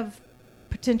that have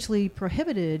potentially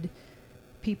prohibited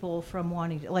people from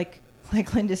wanting to, like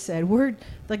Linda said, we're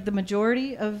like the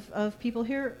majority of people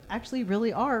here actually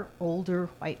really are older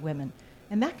white women.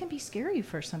 And that can be scary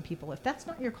for some people if that's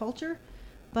not your culture.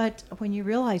 But when you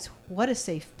realize what a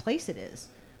safe place it is,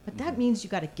 but that means you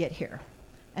got to get here.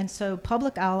 And so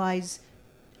Public Allies,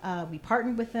 we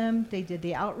partnered with them. They did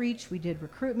the outreach. We did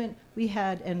recruitment. We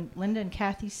had, and Linda and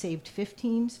Kathy saved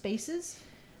 15 spaces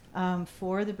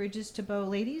for the Bridges to Bow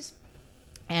ladies.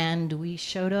 And we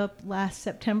showed up last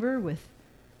September with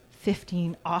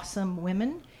 15 awesome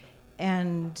women,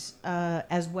 and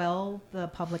as well the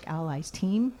Public Allies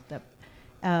team.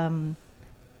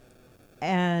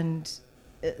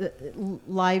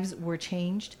 Lives were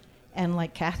changed. And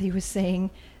like Kathy was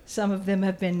saying, some of them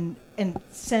have been and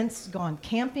since gone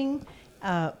camping,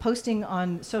 posting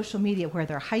on social media where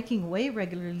they're hiking way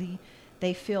regularly.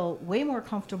 They feel way more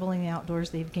comfortable in the outdoors.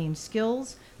 They've gained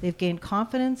skills, they've gained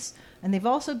confidence, and they've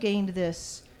also gained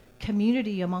this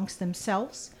community amongst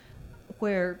themselves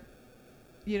where,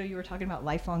 you were talking about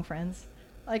lifelong friends.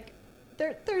 Like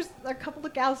there's a couple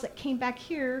of gals that came back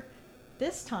here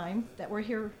this time that were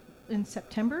here in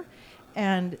September,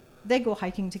 and they go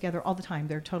hiking together all the time.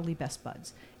 They're totally best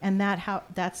buds. And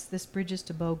that's this Bridges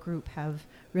to Bow group have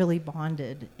really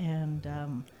bonded,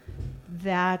 and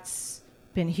that's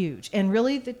been huge. And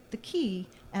really the key,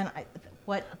 and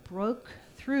what broke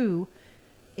through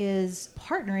is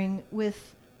partnering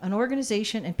with an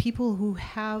organization and people who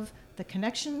have the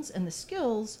connections and the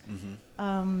skills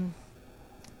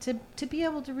to be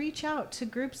able to reach out to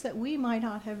groups that we might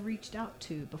not have reached out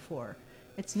to before.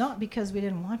 It's not because we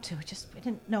didn't want to; we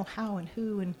didn't know how and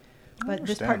who. But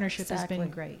this partnership has been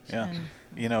great. Yeah,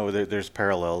 there's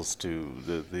parallels to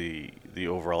the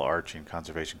overall arching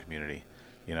conservation community.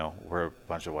 We're a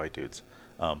bunch of white dudes.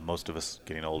 Most of us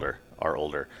getting older are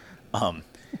older,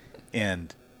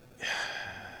 and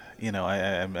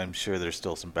I'm sure there's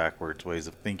still some backwards ways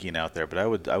of thinking out there.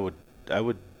 But I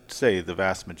would say the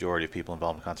vast majority of people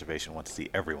involved in conservation want to see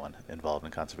everyone involved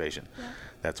in conservation. Yeah.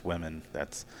 That's women.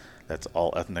 That's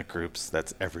all ethnic groups.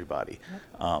 That's everybody.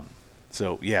 Yep.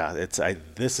 So yeah,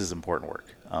 this is important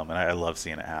work, and I love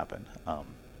seeing it happen.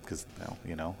 Because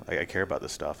I care about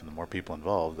this stuff, and the more people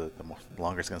involved, the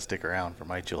longer it's going to stick around for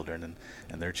my children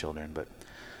and their children. But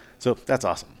so that's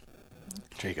awesome.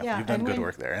 Jacob, you've done good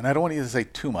work there, and I don't want you to say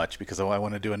too much because I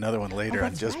want to do another one later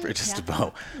on just Bridges to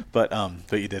Bow. But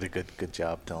you did a good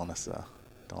job telling us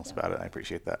about it. I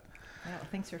appreciate that.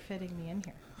 Thanks for fitting me in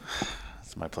here.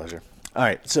 It's my pleasure. All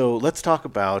right, so let's talk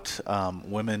about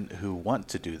women who want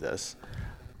to do this,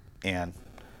 and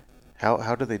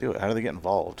how do they do it? How do they get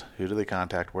involved? Who do they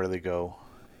contact? Where do they go?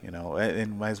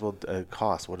 And might as well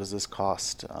cost. What does this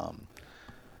cost?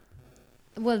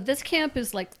 Well, this camp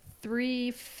is like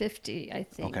 $350, I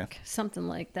think, something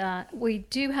like that. We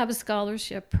do have a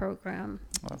scholarship program.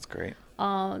 Oh, that's great.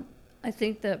 I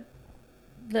think that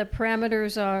the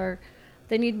parameters are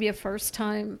they need to be a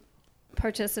first-time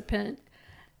participant,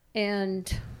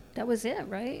 and that was it,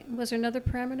 right? Was there another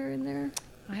parameter in there?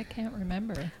 I can't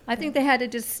remember. I think they had to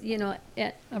just,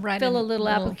 fill a little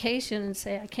application and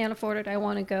say, I can't afford it, I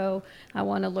want to go, I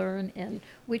want to learn. And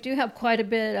we do have quite a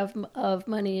bit of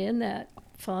money in that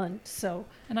fund.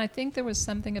 And I think there was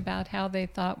something about how they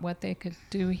thought what they could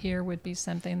do here would be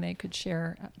something they could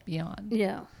share beyond.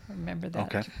 Yeah. I remember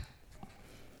that. Okay.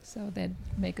 So they'd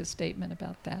make a statement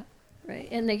about that. Right.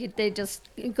 And they just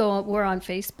we're on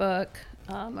Facebook.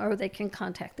 Or they can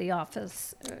contact the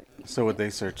office. So would they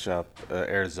search up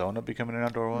Arizona becoming an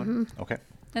outdoor one? Mm-hmm. Okay.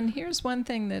 And here's one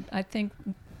thing that I think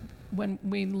when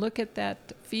we look at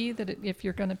that fee, if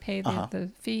you're going to pay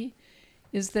the fee,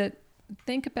 is that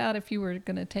think about if you were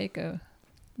going to take a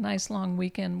nice long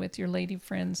weekend with your lady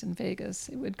friends in Vegas,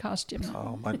 it would cost you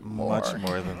much more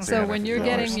than $350. So when you're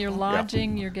getting your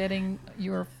lodging, you're getting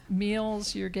your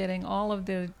meals, you're getting all of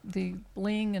the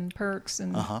bling and perks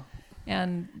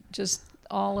and just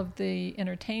all of the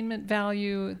entertainment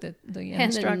value, the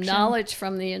instruction. And the knowledge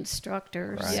from the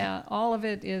instructors. Right. Yeah, all of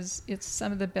it's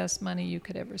some of the best money you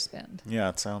could ever spend. Yeah,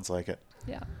 it sounds like it.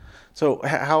 Yeah. So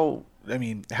how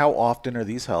often are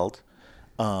these held?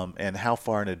 And how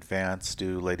far in advance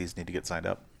do ladies need to get signed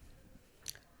up?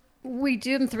 We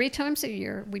do them 3 times a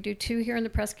year. We do 2 here in the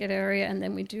Prescott area, and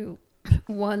then we do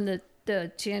one,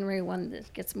 the January one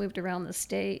that gets moved around the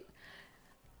state.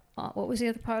 What was the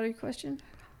other part of your question?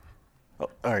 Oh,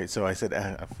 all right, so I said,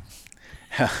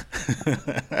 how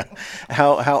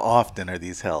often are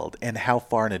these held, and how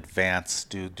far in advance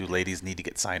do ladies need to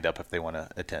get signed up if they want to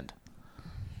attend?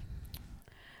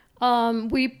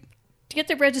 We get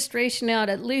the registration out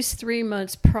at least 3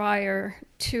 months prior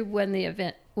to when the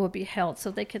event will be held, so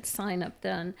they could sign up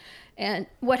then. And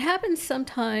what happens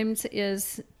sometimes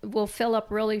is we'll fill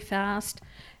up really fast,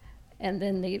 and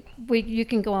then you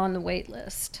can go on the wait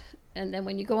list. And then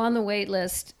when you go on the wait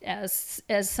list, as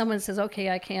someone says, okay,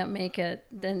 I can't make it,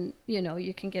 then,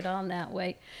 you can get on that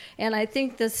way. And I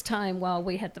think this time, well,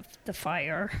 we had the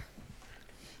fire.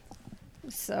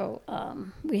 So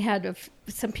we had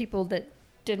some people that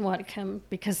didn't want to come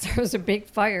because there was a big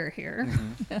fire here.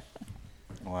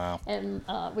 Wow. And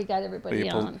we got everybody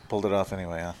But you pulled it off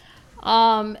anyway,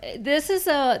 huh?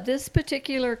 This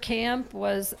particular camp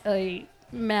was a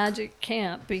magic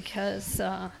camp because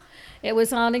it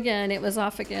was on again, it was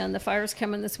off again. The fire's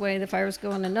coming this way, the fire's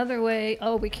going another way.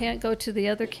 Oh, we can't go to the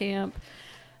other camp.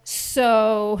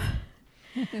 So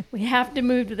we have to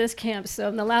move to this camp. So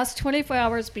in the last 24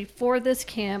 hours before this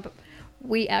camp,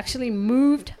 we actually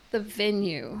moved the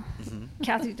venue.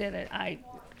 Kathy did it.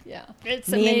 Yeah, it's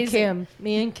amazing.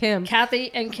 Me and Kim.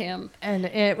 Kathy and Kim. And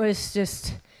it was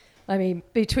just,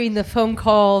 between the phone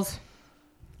calls,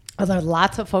 there are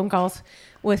lots of phone calls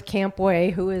with Camp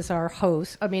Way, who is our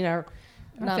host. Our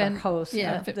host.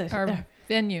 Yeah, our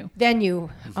venue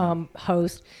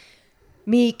host.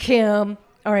 Me, Kim.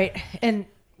 All right. And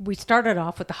we started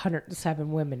off with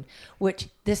 107 women, which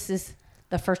this is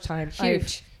the first time.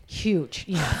 Huge.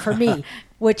 Yeah, for me,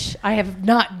 which I have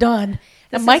not done.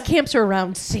 And my camps are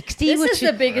around 60. This is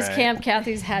the biggest camp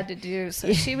Kathy's had to do.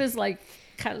 So she was like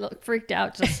kind of freaked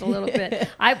out just a little bit.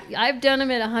 I've done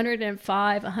them at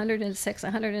 105, 106,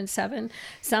 107.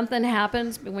 Something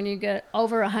happens, but when you get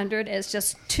over 100, it's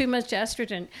just too much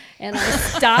estrogen. And I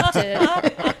stopped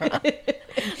it.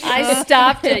 I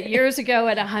stopped it years ago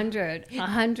at 100.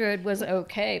 100 was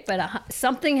okay, but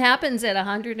something happens at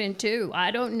 102.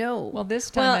 I don't know. Well, this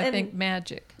time I think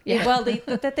magic. Yeah. Well,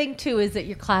 the thing too is that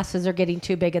your classes are getting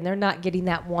too big, and they're not getting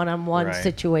that one-on-one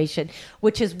situation,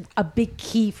 which is a big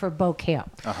key for Bow Camp.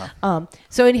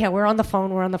 So anyhow, we're on the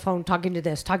phone talking to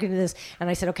this, and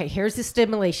I said, okay, here's the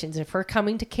stimulations. If we're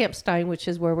coming to Camp Stein, which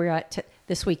is where we're at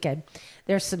this weekend,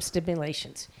 there's some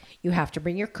stimulations. You have to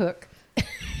bring your cook.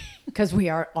 Because we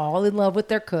are all in love with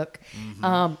their cook.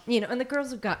 And the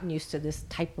girls have gotten used to this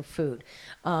type of food.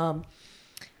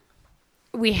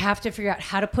 We have to figure out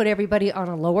how to put everybody on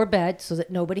a lower bed so that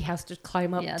nobody has to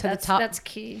climb up to the top. That's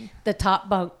key. The top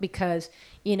bunk because,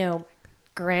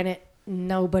 granted,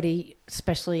 nobody,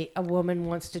 especially a woman,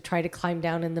 wants to try to climb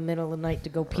down in the middle of the night to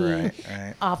go pee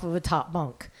off of a top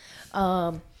bunk.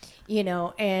 What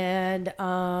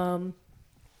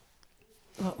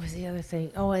was the other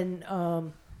thing? Oh, and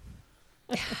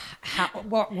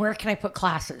where can I put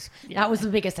classes? That was the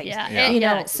biggest thing.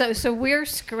 So we're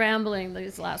scrambling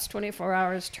these last 24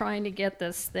 hours trying to get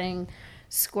this thing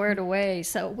squared away.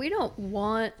 So we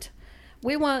want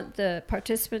the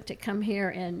participant to come here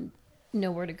and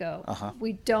know where to go.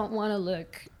 We don't want to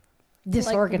look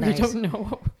disorganized. Like we don't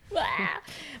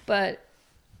know.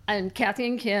 And Kathy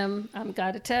and Kim, I've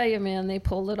got to tell you, man, they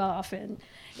pulled it off, and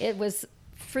it was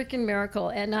freaking miracle.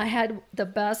 And I had the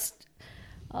best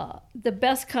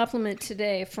compliment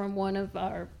today from one of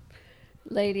our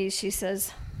ladies. She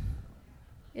says,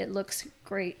 it looks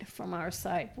great from our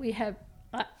side.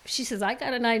 She says, I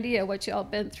got an idea what y'all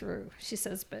been through. She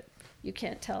says, but you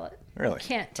can't tell it. Really? You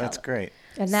can't tell That's it. great.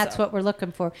 And that's what we're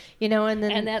looking for,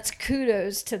 and that's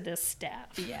kudos to this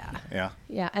staff.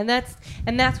 Yeah. And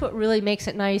that's what really makes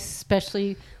it nice,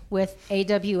 especially with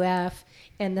AWF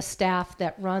and the staff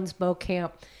that runs Bow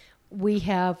Camp. We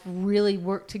have really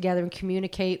worked together and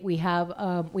communicate. We have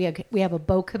a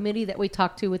bow committee that we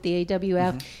talk to with the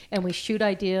AWF, and we shoot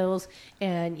ideals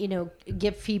and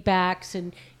give feedbacks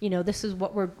and this is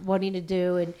what we're wanting to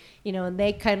do, and and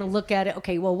they kind of look at it.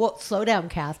 Okay, well, slow down,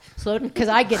 Kath, because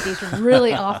I get these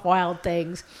really off wild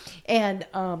things, and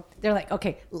they're like,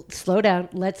 okay, slow down.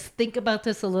 Let's think about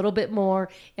this a little bit more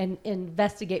and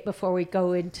investigate before we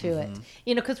go into it.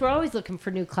 Because we're always looking for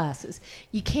new classes.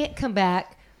 You can't come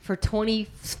back for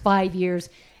 25 years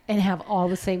and have all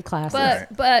the same classes.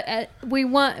 But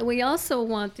we also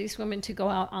want these women to go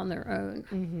out on their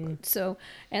own. So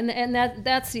and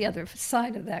that's the other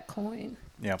side of that coin.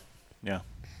 Yeah,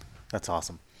 that's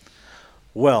awesome.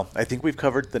 Well, I think we've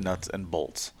covered the nuts and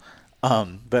bolts.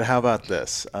 But how about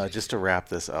this? Just to wrap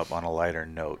this up on a lighter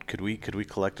note, could we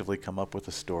collectively come up with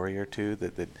a story or two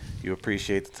that you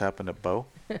appreciate that's happened at Bow?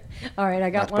 All right, I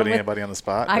got Not one. putting anybody on the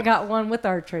spot. I got one with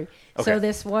archery. Okay. So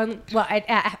this one, well,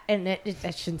 I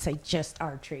shouldn't say just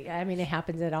archery. I mean, it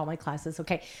happens at all my classes.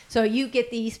 Okay, so you get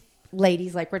these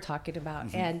ladies like we're talking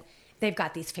about, and they've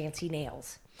got these fancy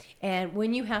nails. And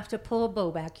when you have to pull a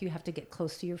bow back, you have to get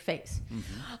close to your face.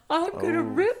 I'm going to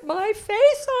rip my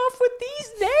face off with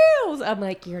these nails. I'm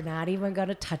like, you're not even going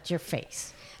to touch your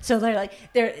face. So they're like,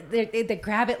 they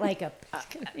grab it like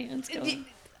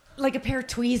like a pair of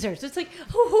tweezers. It's like,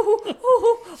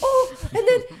 oh. And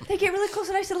then they get really close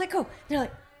and I said, let go. They're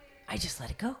like, I just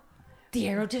let it go. The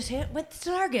arrow just went to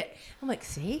target. I'm like,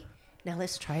 see? Now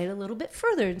let's try it a little bit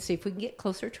further and see if we can get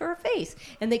closer to her face.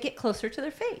 And they get closer to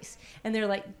their face. And they're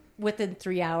like, within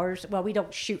 3 hours, well, we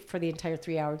don't shoot for the entire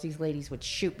 3 hours. These ladies would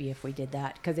shoot me if we did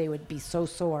that because they would be so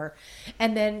sore.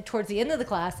 And then towards the end of the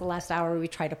class, the last hour, we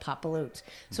try to pop balloons.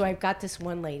 So I've got this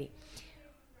one lady.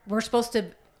 We're supposed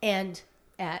to end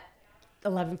at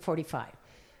 11:45.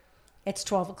 It's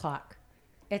 12 o'clock.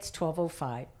 It's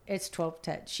 12:05. It's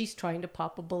 12:10. She's trying to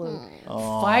pop a balloon.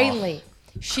 Finally,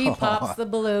 she pops the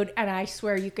balloon, and I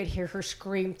swear you could hear her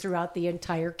scream throughout the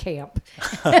entire camp.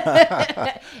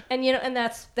 And and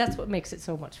that's what makes it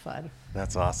so much fun.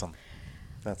 That's awesome.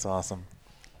 That's awesome.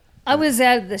 I was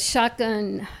at the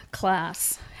shotgun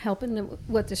class helping them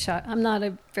with the shot. I'm not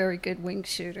a very good wing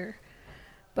shooter,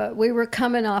 but we were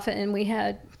coming off it, and we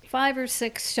had 5 or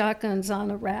 6 shotguns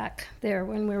on a rack there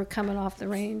when we were coming off the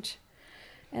range.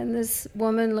 And this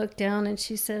woman looked down and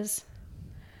she says,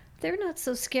 "They're not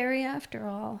so scary after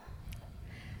all."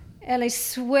 And I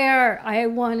swear I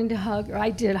wanted to hug her. I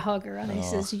did hug her. And I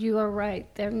says, "You are right.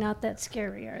 They're not that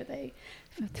scary, are they?"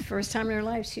 For the first time in her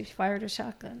life, she fired a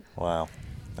shotgun. Wow.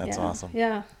 That's Yeah. awesome.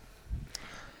 Yeah.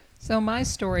 So my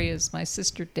story is my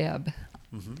sister Deb.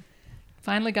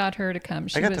 Finally got her to come.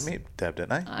 I got to meet Deb,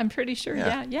 didn't I? I'm pretty sure.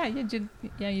 Yeah. Yeah, you did.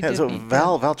 Yeah, you Yeah, did. so meet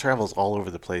Val travels all over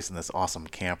the place in this awesome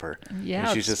camper. Deb. Yeah, And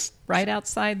she's it's just right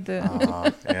outside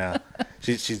the. yeah.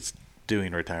 She's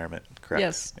doing retirement, correct?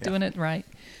 Yes, Yeah. doing it right.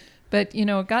 But,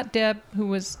 got Deb, who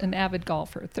was an avid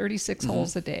golfer, 36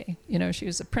 holes a day. She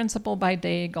was a principal by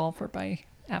day, golfer by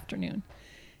afternoon.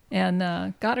 And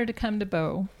got her to come to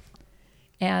Bow.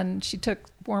 And she took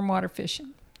warm water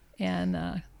fishing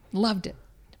and loved it.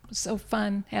 It was so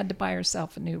fun. Had to buy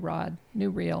herself a new rod, new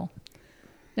reel.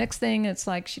 Next thing, it's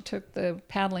like she took the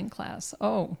paddling class.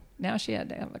 Oh, now she had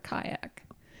to have a kayak.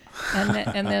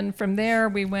 And then from there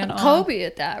we went on. Hobie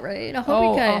at that, right? A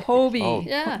Hobie A kayak. Hobie. Oh.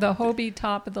 Yeah. The Hobie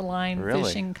top of the line Really?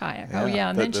 fishing kayak. Yeah. Oh, yeah.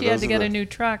 And then she had to get a new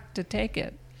truck to take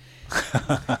it.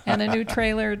 And a new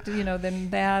trailer, then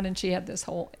that. And she had this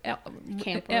whole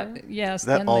Camper. yes.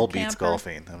 That and the all beats camper.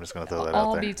 golfing. I'm just going to throw that out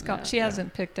All there. beats golf. She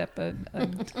hasn't picked up a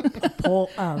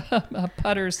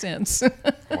putter since.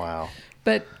 Wow.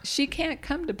 But she can't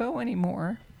come to Bow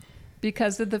anymore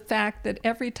because of the fact that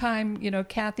every time,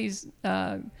 Kathy's,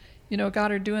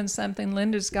 got her doing something,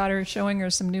 Linda's got her showing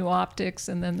her some new optics,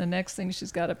 and then the next thing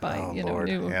she's got to buy, Lord,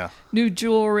 yeah. new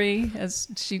jewelry, as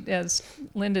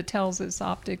Linda tells us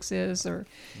optics is, or,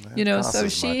 costs so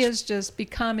as she much. has just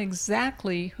become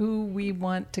exactly who we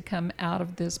want to come out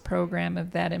of this program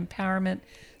of that empowerment.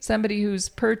 Somebody who's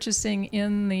purchasing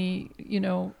in the,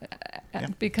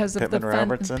 because of Pittman the fun.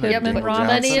 Robertson and Pittman Pittman Robertson.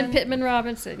 Money and Pittman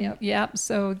Robinson. Yep. Yep.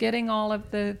 So getting all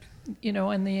of the,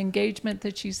 and the engagement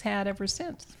that she's had ever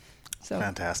since. So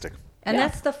Fantastic. And Yeah.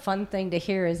 that's the fun thing to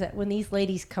hear is that when these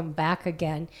ladies come back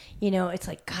again, it's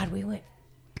like, God, we went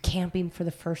camping for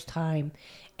the first time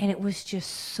and it was just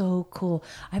so cool.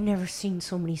 I've never seen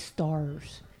so many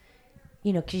stars,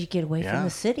 because you get away Yeah. from the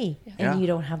city and Yeah. you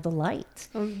don't have the lights.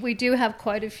 We do have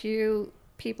quite a few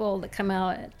people that come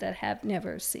out that have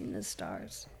never seen the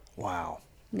stars. Wow.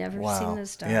 Never Wow. seen the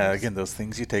stars. Yeah, again, those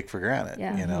things you take for granted,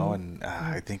 Yeah. and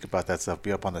I think about that stuff,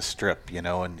 be up on the strip,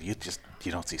 and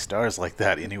you don't see stars like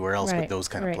that anywhere else but those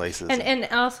kind of places. And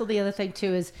also the other thing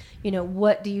too is,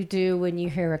 what do you do when you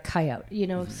hear a coyote?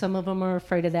 Some of them are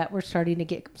afraid of that. We're starting to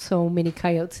get so many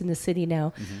coyotes in the city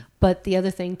now. But the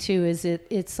other thing too is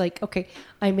it's like, okay,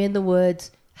 I'm in the woods.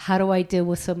 How do I deal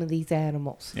with some of these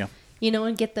animals? Yeah.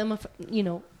 And get them,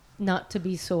 not to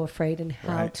be so afraid and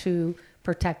how Right. to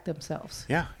protect themselves.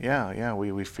 Yeah.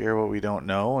 We fear what we don't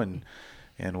know, and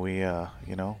we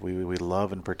we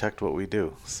love and protect what we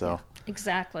do. So.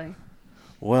 Exactly.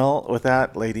 Well, with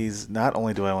that, ladies, not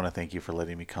only do I want to thank you for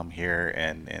letting me come here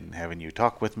and having you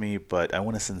talk with me, but I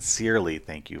want to sincerely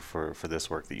thank you for this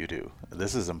work that you do.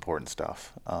 This is important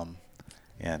stuff.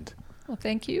 And well,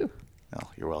 thank you.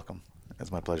 you're welcome.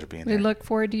 It's my pleasure being We here. look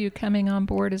forward to you coming on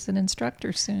board as an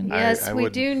instructor soon. Yes, I we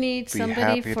would do need be somebody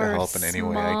happy to for help in any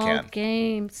way I small can.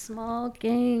 game. Small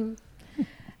game.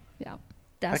 Yeah.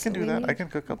 That's I can what do we that. need. I can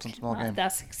cook up some small game.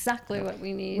 That's exactly what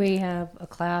we need. We have a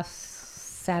class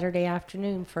Saturday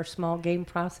afternoon for small game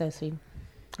processing.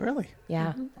 Really? Yeah,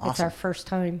 it's Awesome. our first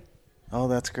time. Oh,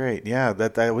 that's great. Yeah,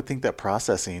 that I would think that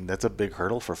processing, that's a big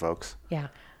hurdle for folks. Yeah.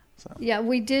 Yeah,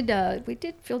 we did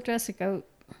field dress a goat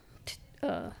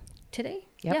today.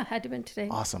 Yep. Yeah, had to have been today.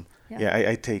 Awesome. Yeah. Yeah,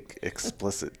 I take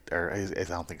explicit, or I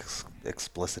don't think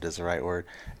explicit is the right word.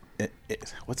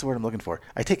 what's the word I'm looking for?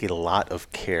 I take a lot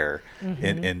of care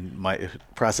in my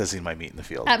processing my meat in the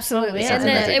field. Absolutely. Oh, yeah. And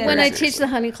Something I take then when very I teach seriously. the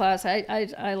honey class,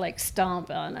 I like stomp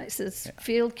on. I says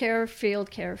field care, field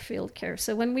care, field care.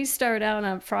 So when we start out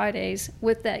on Fridays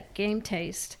with that game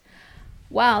taste,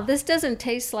 wow, this doesn't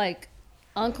taste like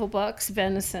Uncle Buck's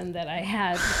venison that I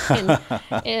had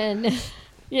in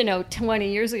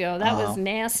 20 years ago. That was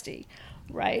nasty.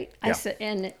 Right. I Yeah. said,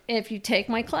 and if you take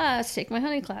my class, take my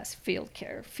honey class, field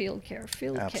care, field care,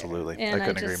 field care. Absolutely. And I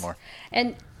couldn't agree more.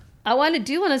 And I want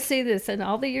to say this. In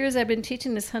all the years I've been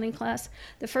teaching this honey class,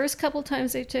 the first couple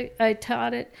times I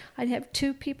taught it, I'd have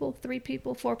 2 people, 3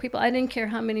 people, 4 people. I didn't care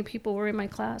how many people were in my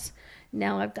class.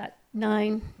 Now I've got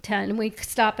 9, 10, and we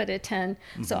stop it at 10.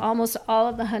 So almost all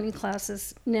of the honey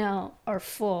classes now are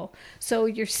full. So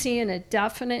you're seeing a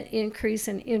definite increase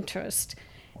in interest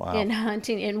in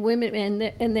hunting, and women,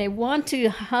 and they want to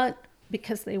hunt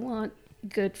because they want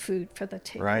good food for the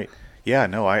table. Right. Yeah,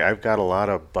 no, I've got a lot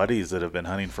of buddies that have been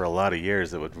hunting for a lot of years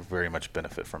that would very much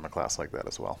benefit from a class like that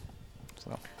as well.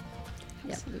 So,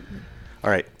 Yeah.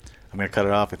 all right. I'm going to cut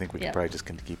it off. I think we can Yeah. probably just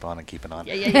keep on and keep it on.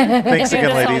 Yeah. Thanks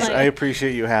again, That's all ladies. I- I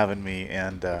appreciate you having me.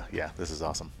 And yeah, this is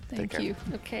awesome. Take Thank care. you.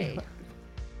 Okay.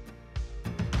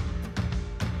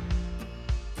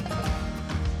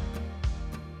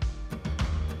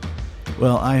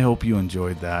 Well, I hope you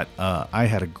enjoyed that. I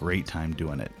had a great time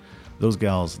doing it. Those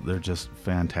gals, they're just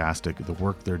fantastic. The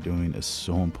work they're doing is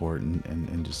so important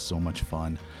and just so much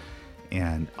fun.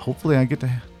 And hopefully I get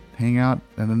to hang out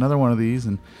at another one of these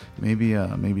and maybe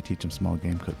teach them small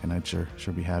game cooking. I'd sure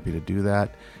be happy to do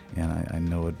that. And I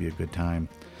know it'd be a good time.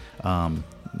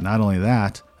 Not only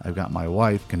that, I've got my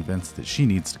wife convinced that she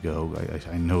needs to go.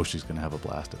 I know she's going to have a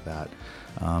blast at that.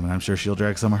 And I'm sure she'll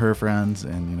drag some of her friends,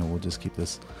 and we'll just keep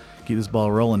this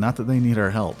ball rolling. Not that they need our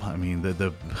help. I mean,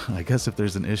 I guess if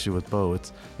there's an issue with Bo,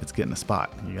 it's getting a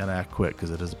spot. You got to act quick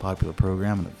because it is a popular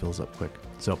program and it fills up quick.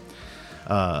 So,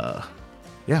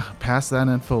 yeah, pass that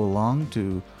info along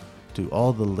to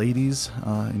all the ladies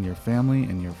in your family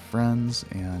and your friends,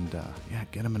 and yeah,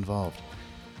 get them involved.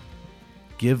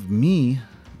 Give me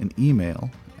an email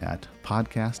at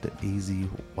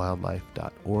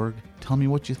podcast@azwildlife.org. Tell me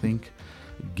what you think.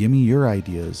 Give me your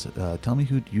ideas. Tell me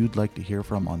who you'd like to hear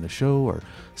from on the show or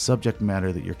subject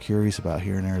matter that you're curious about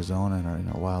here in Arizona and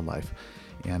in our wildlife.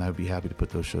 And I'd be happy to put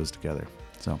those shows together.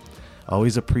 So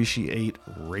always appreciate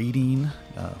rating.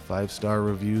 5-star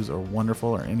reviews are wonderful,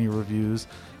 or any reviews.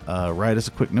 Write us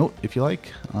a quick note if you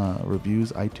like.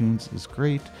 Reviews, iTunes is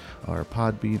great. Our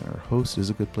Podbean, our host is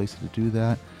a good place to do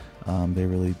that.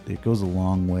 It goes a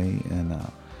long way in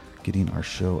getting our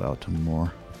show out to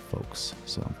more folks.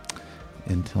 So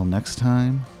until next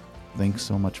time, thanks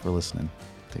so much for listening.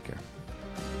 Take care.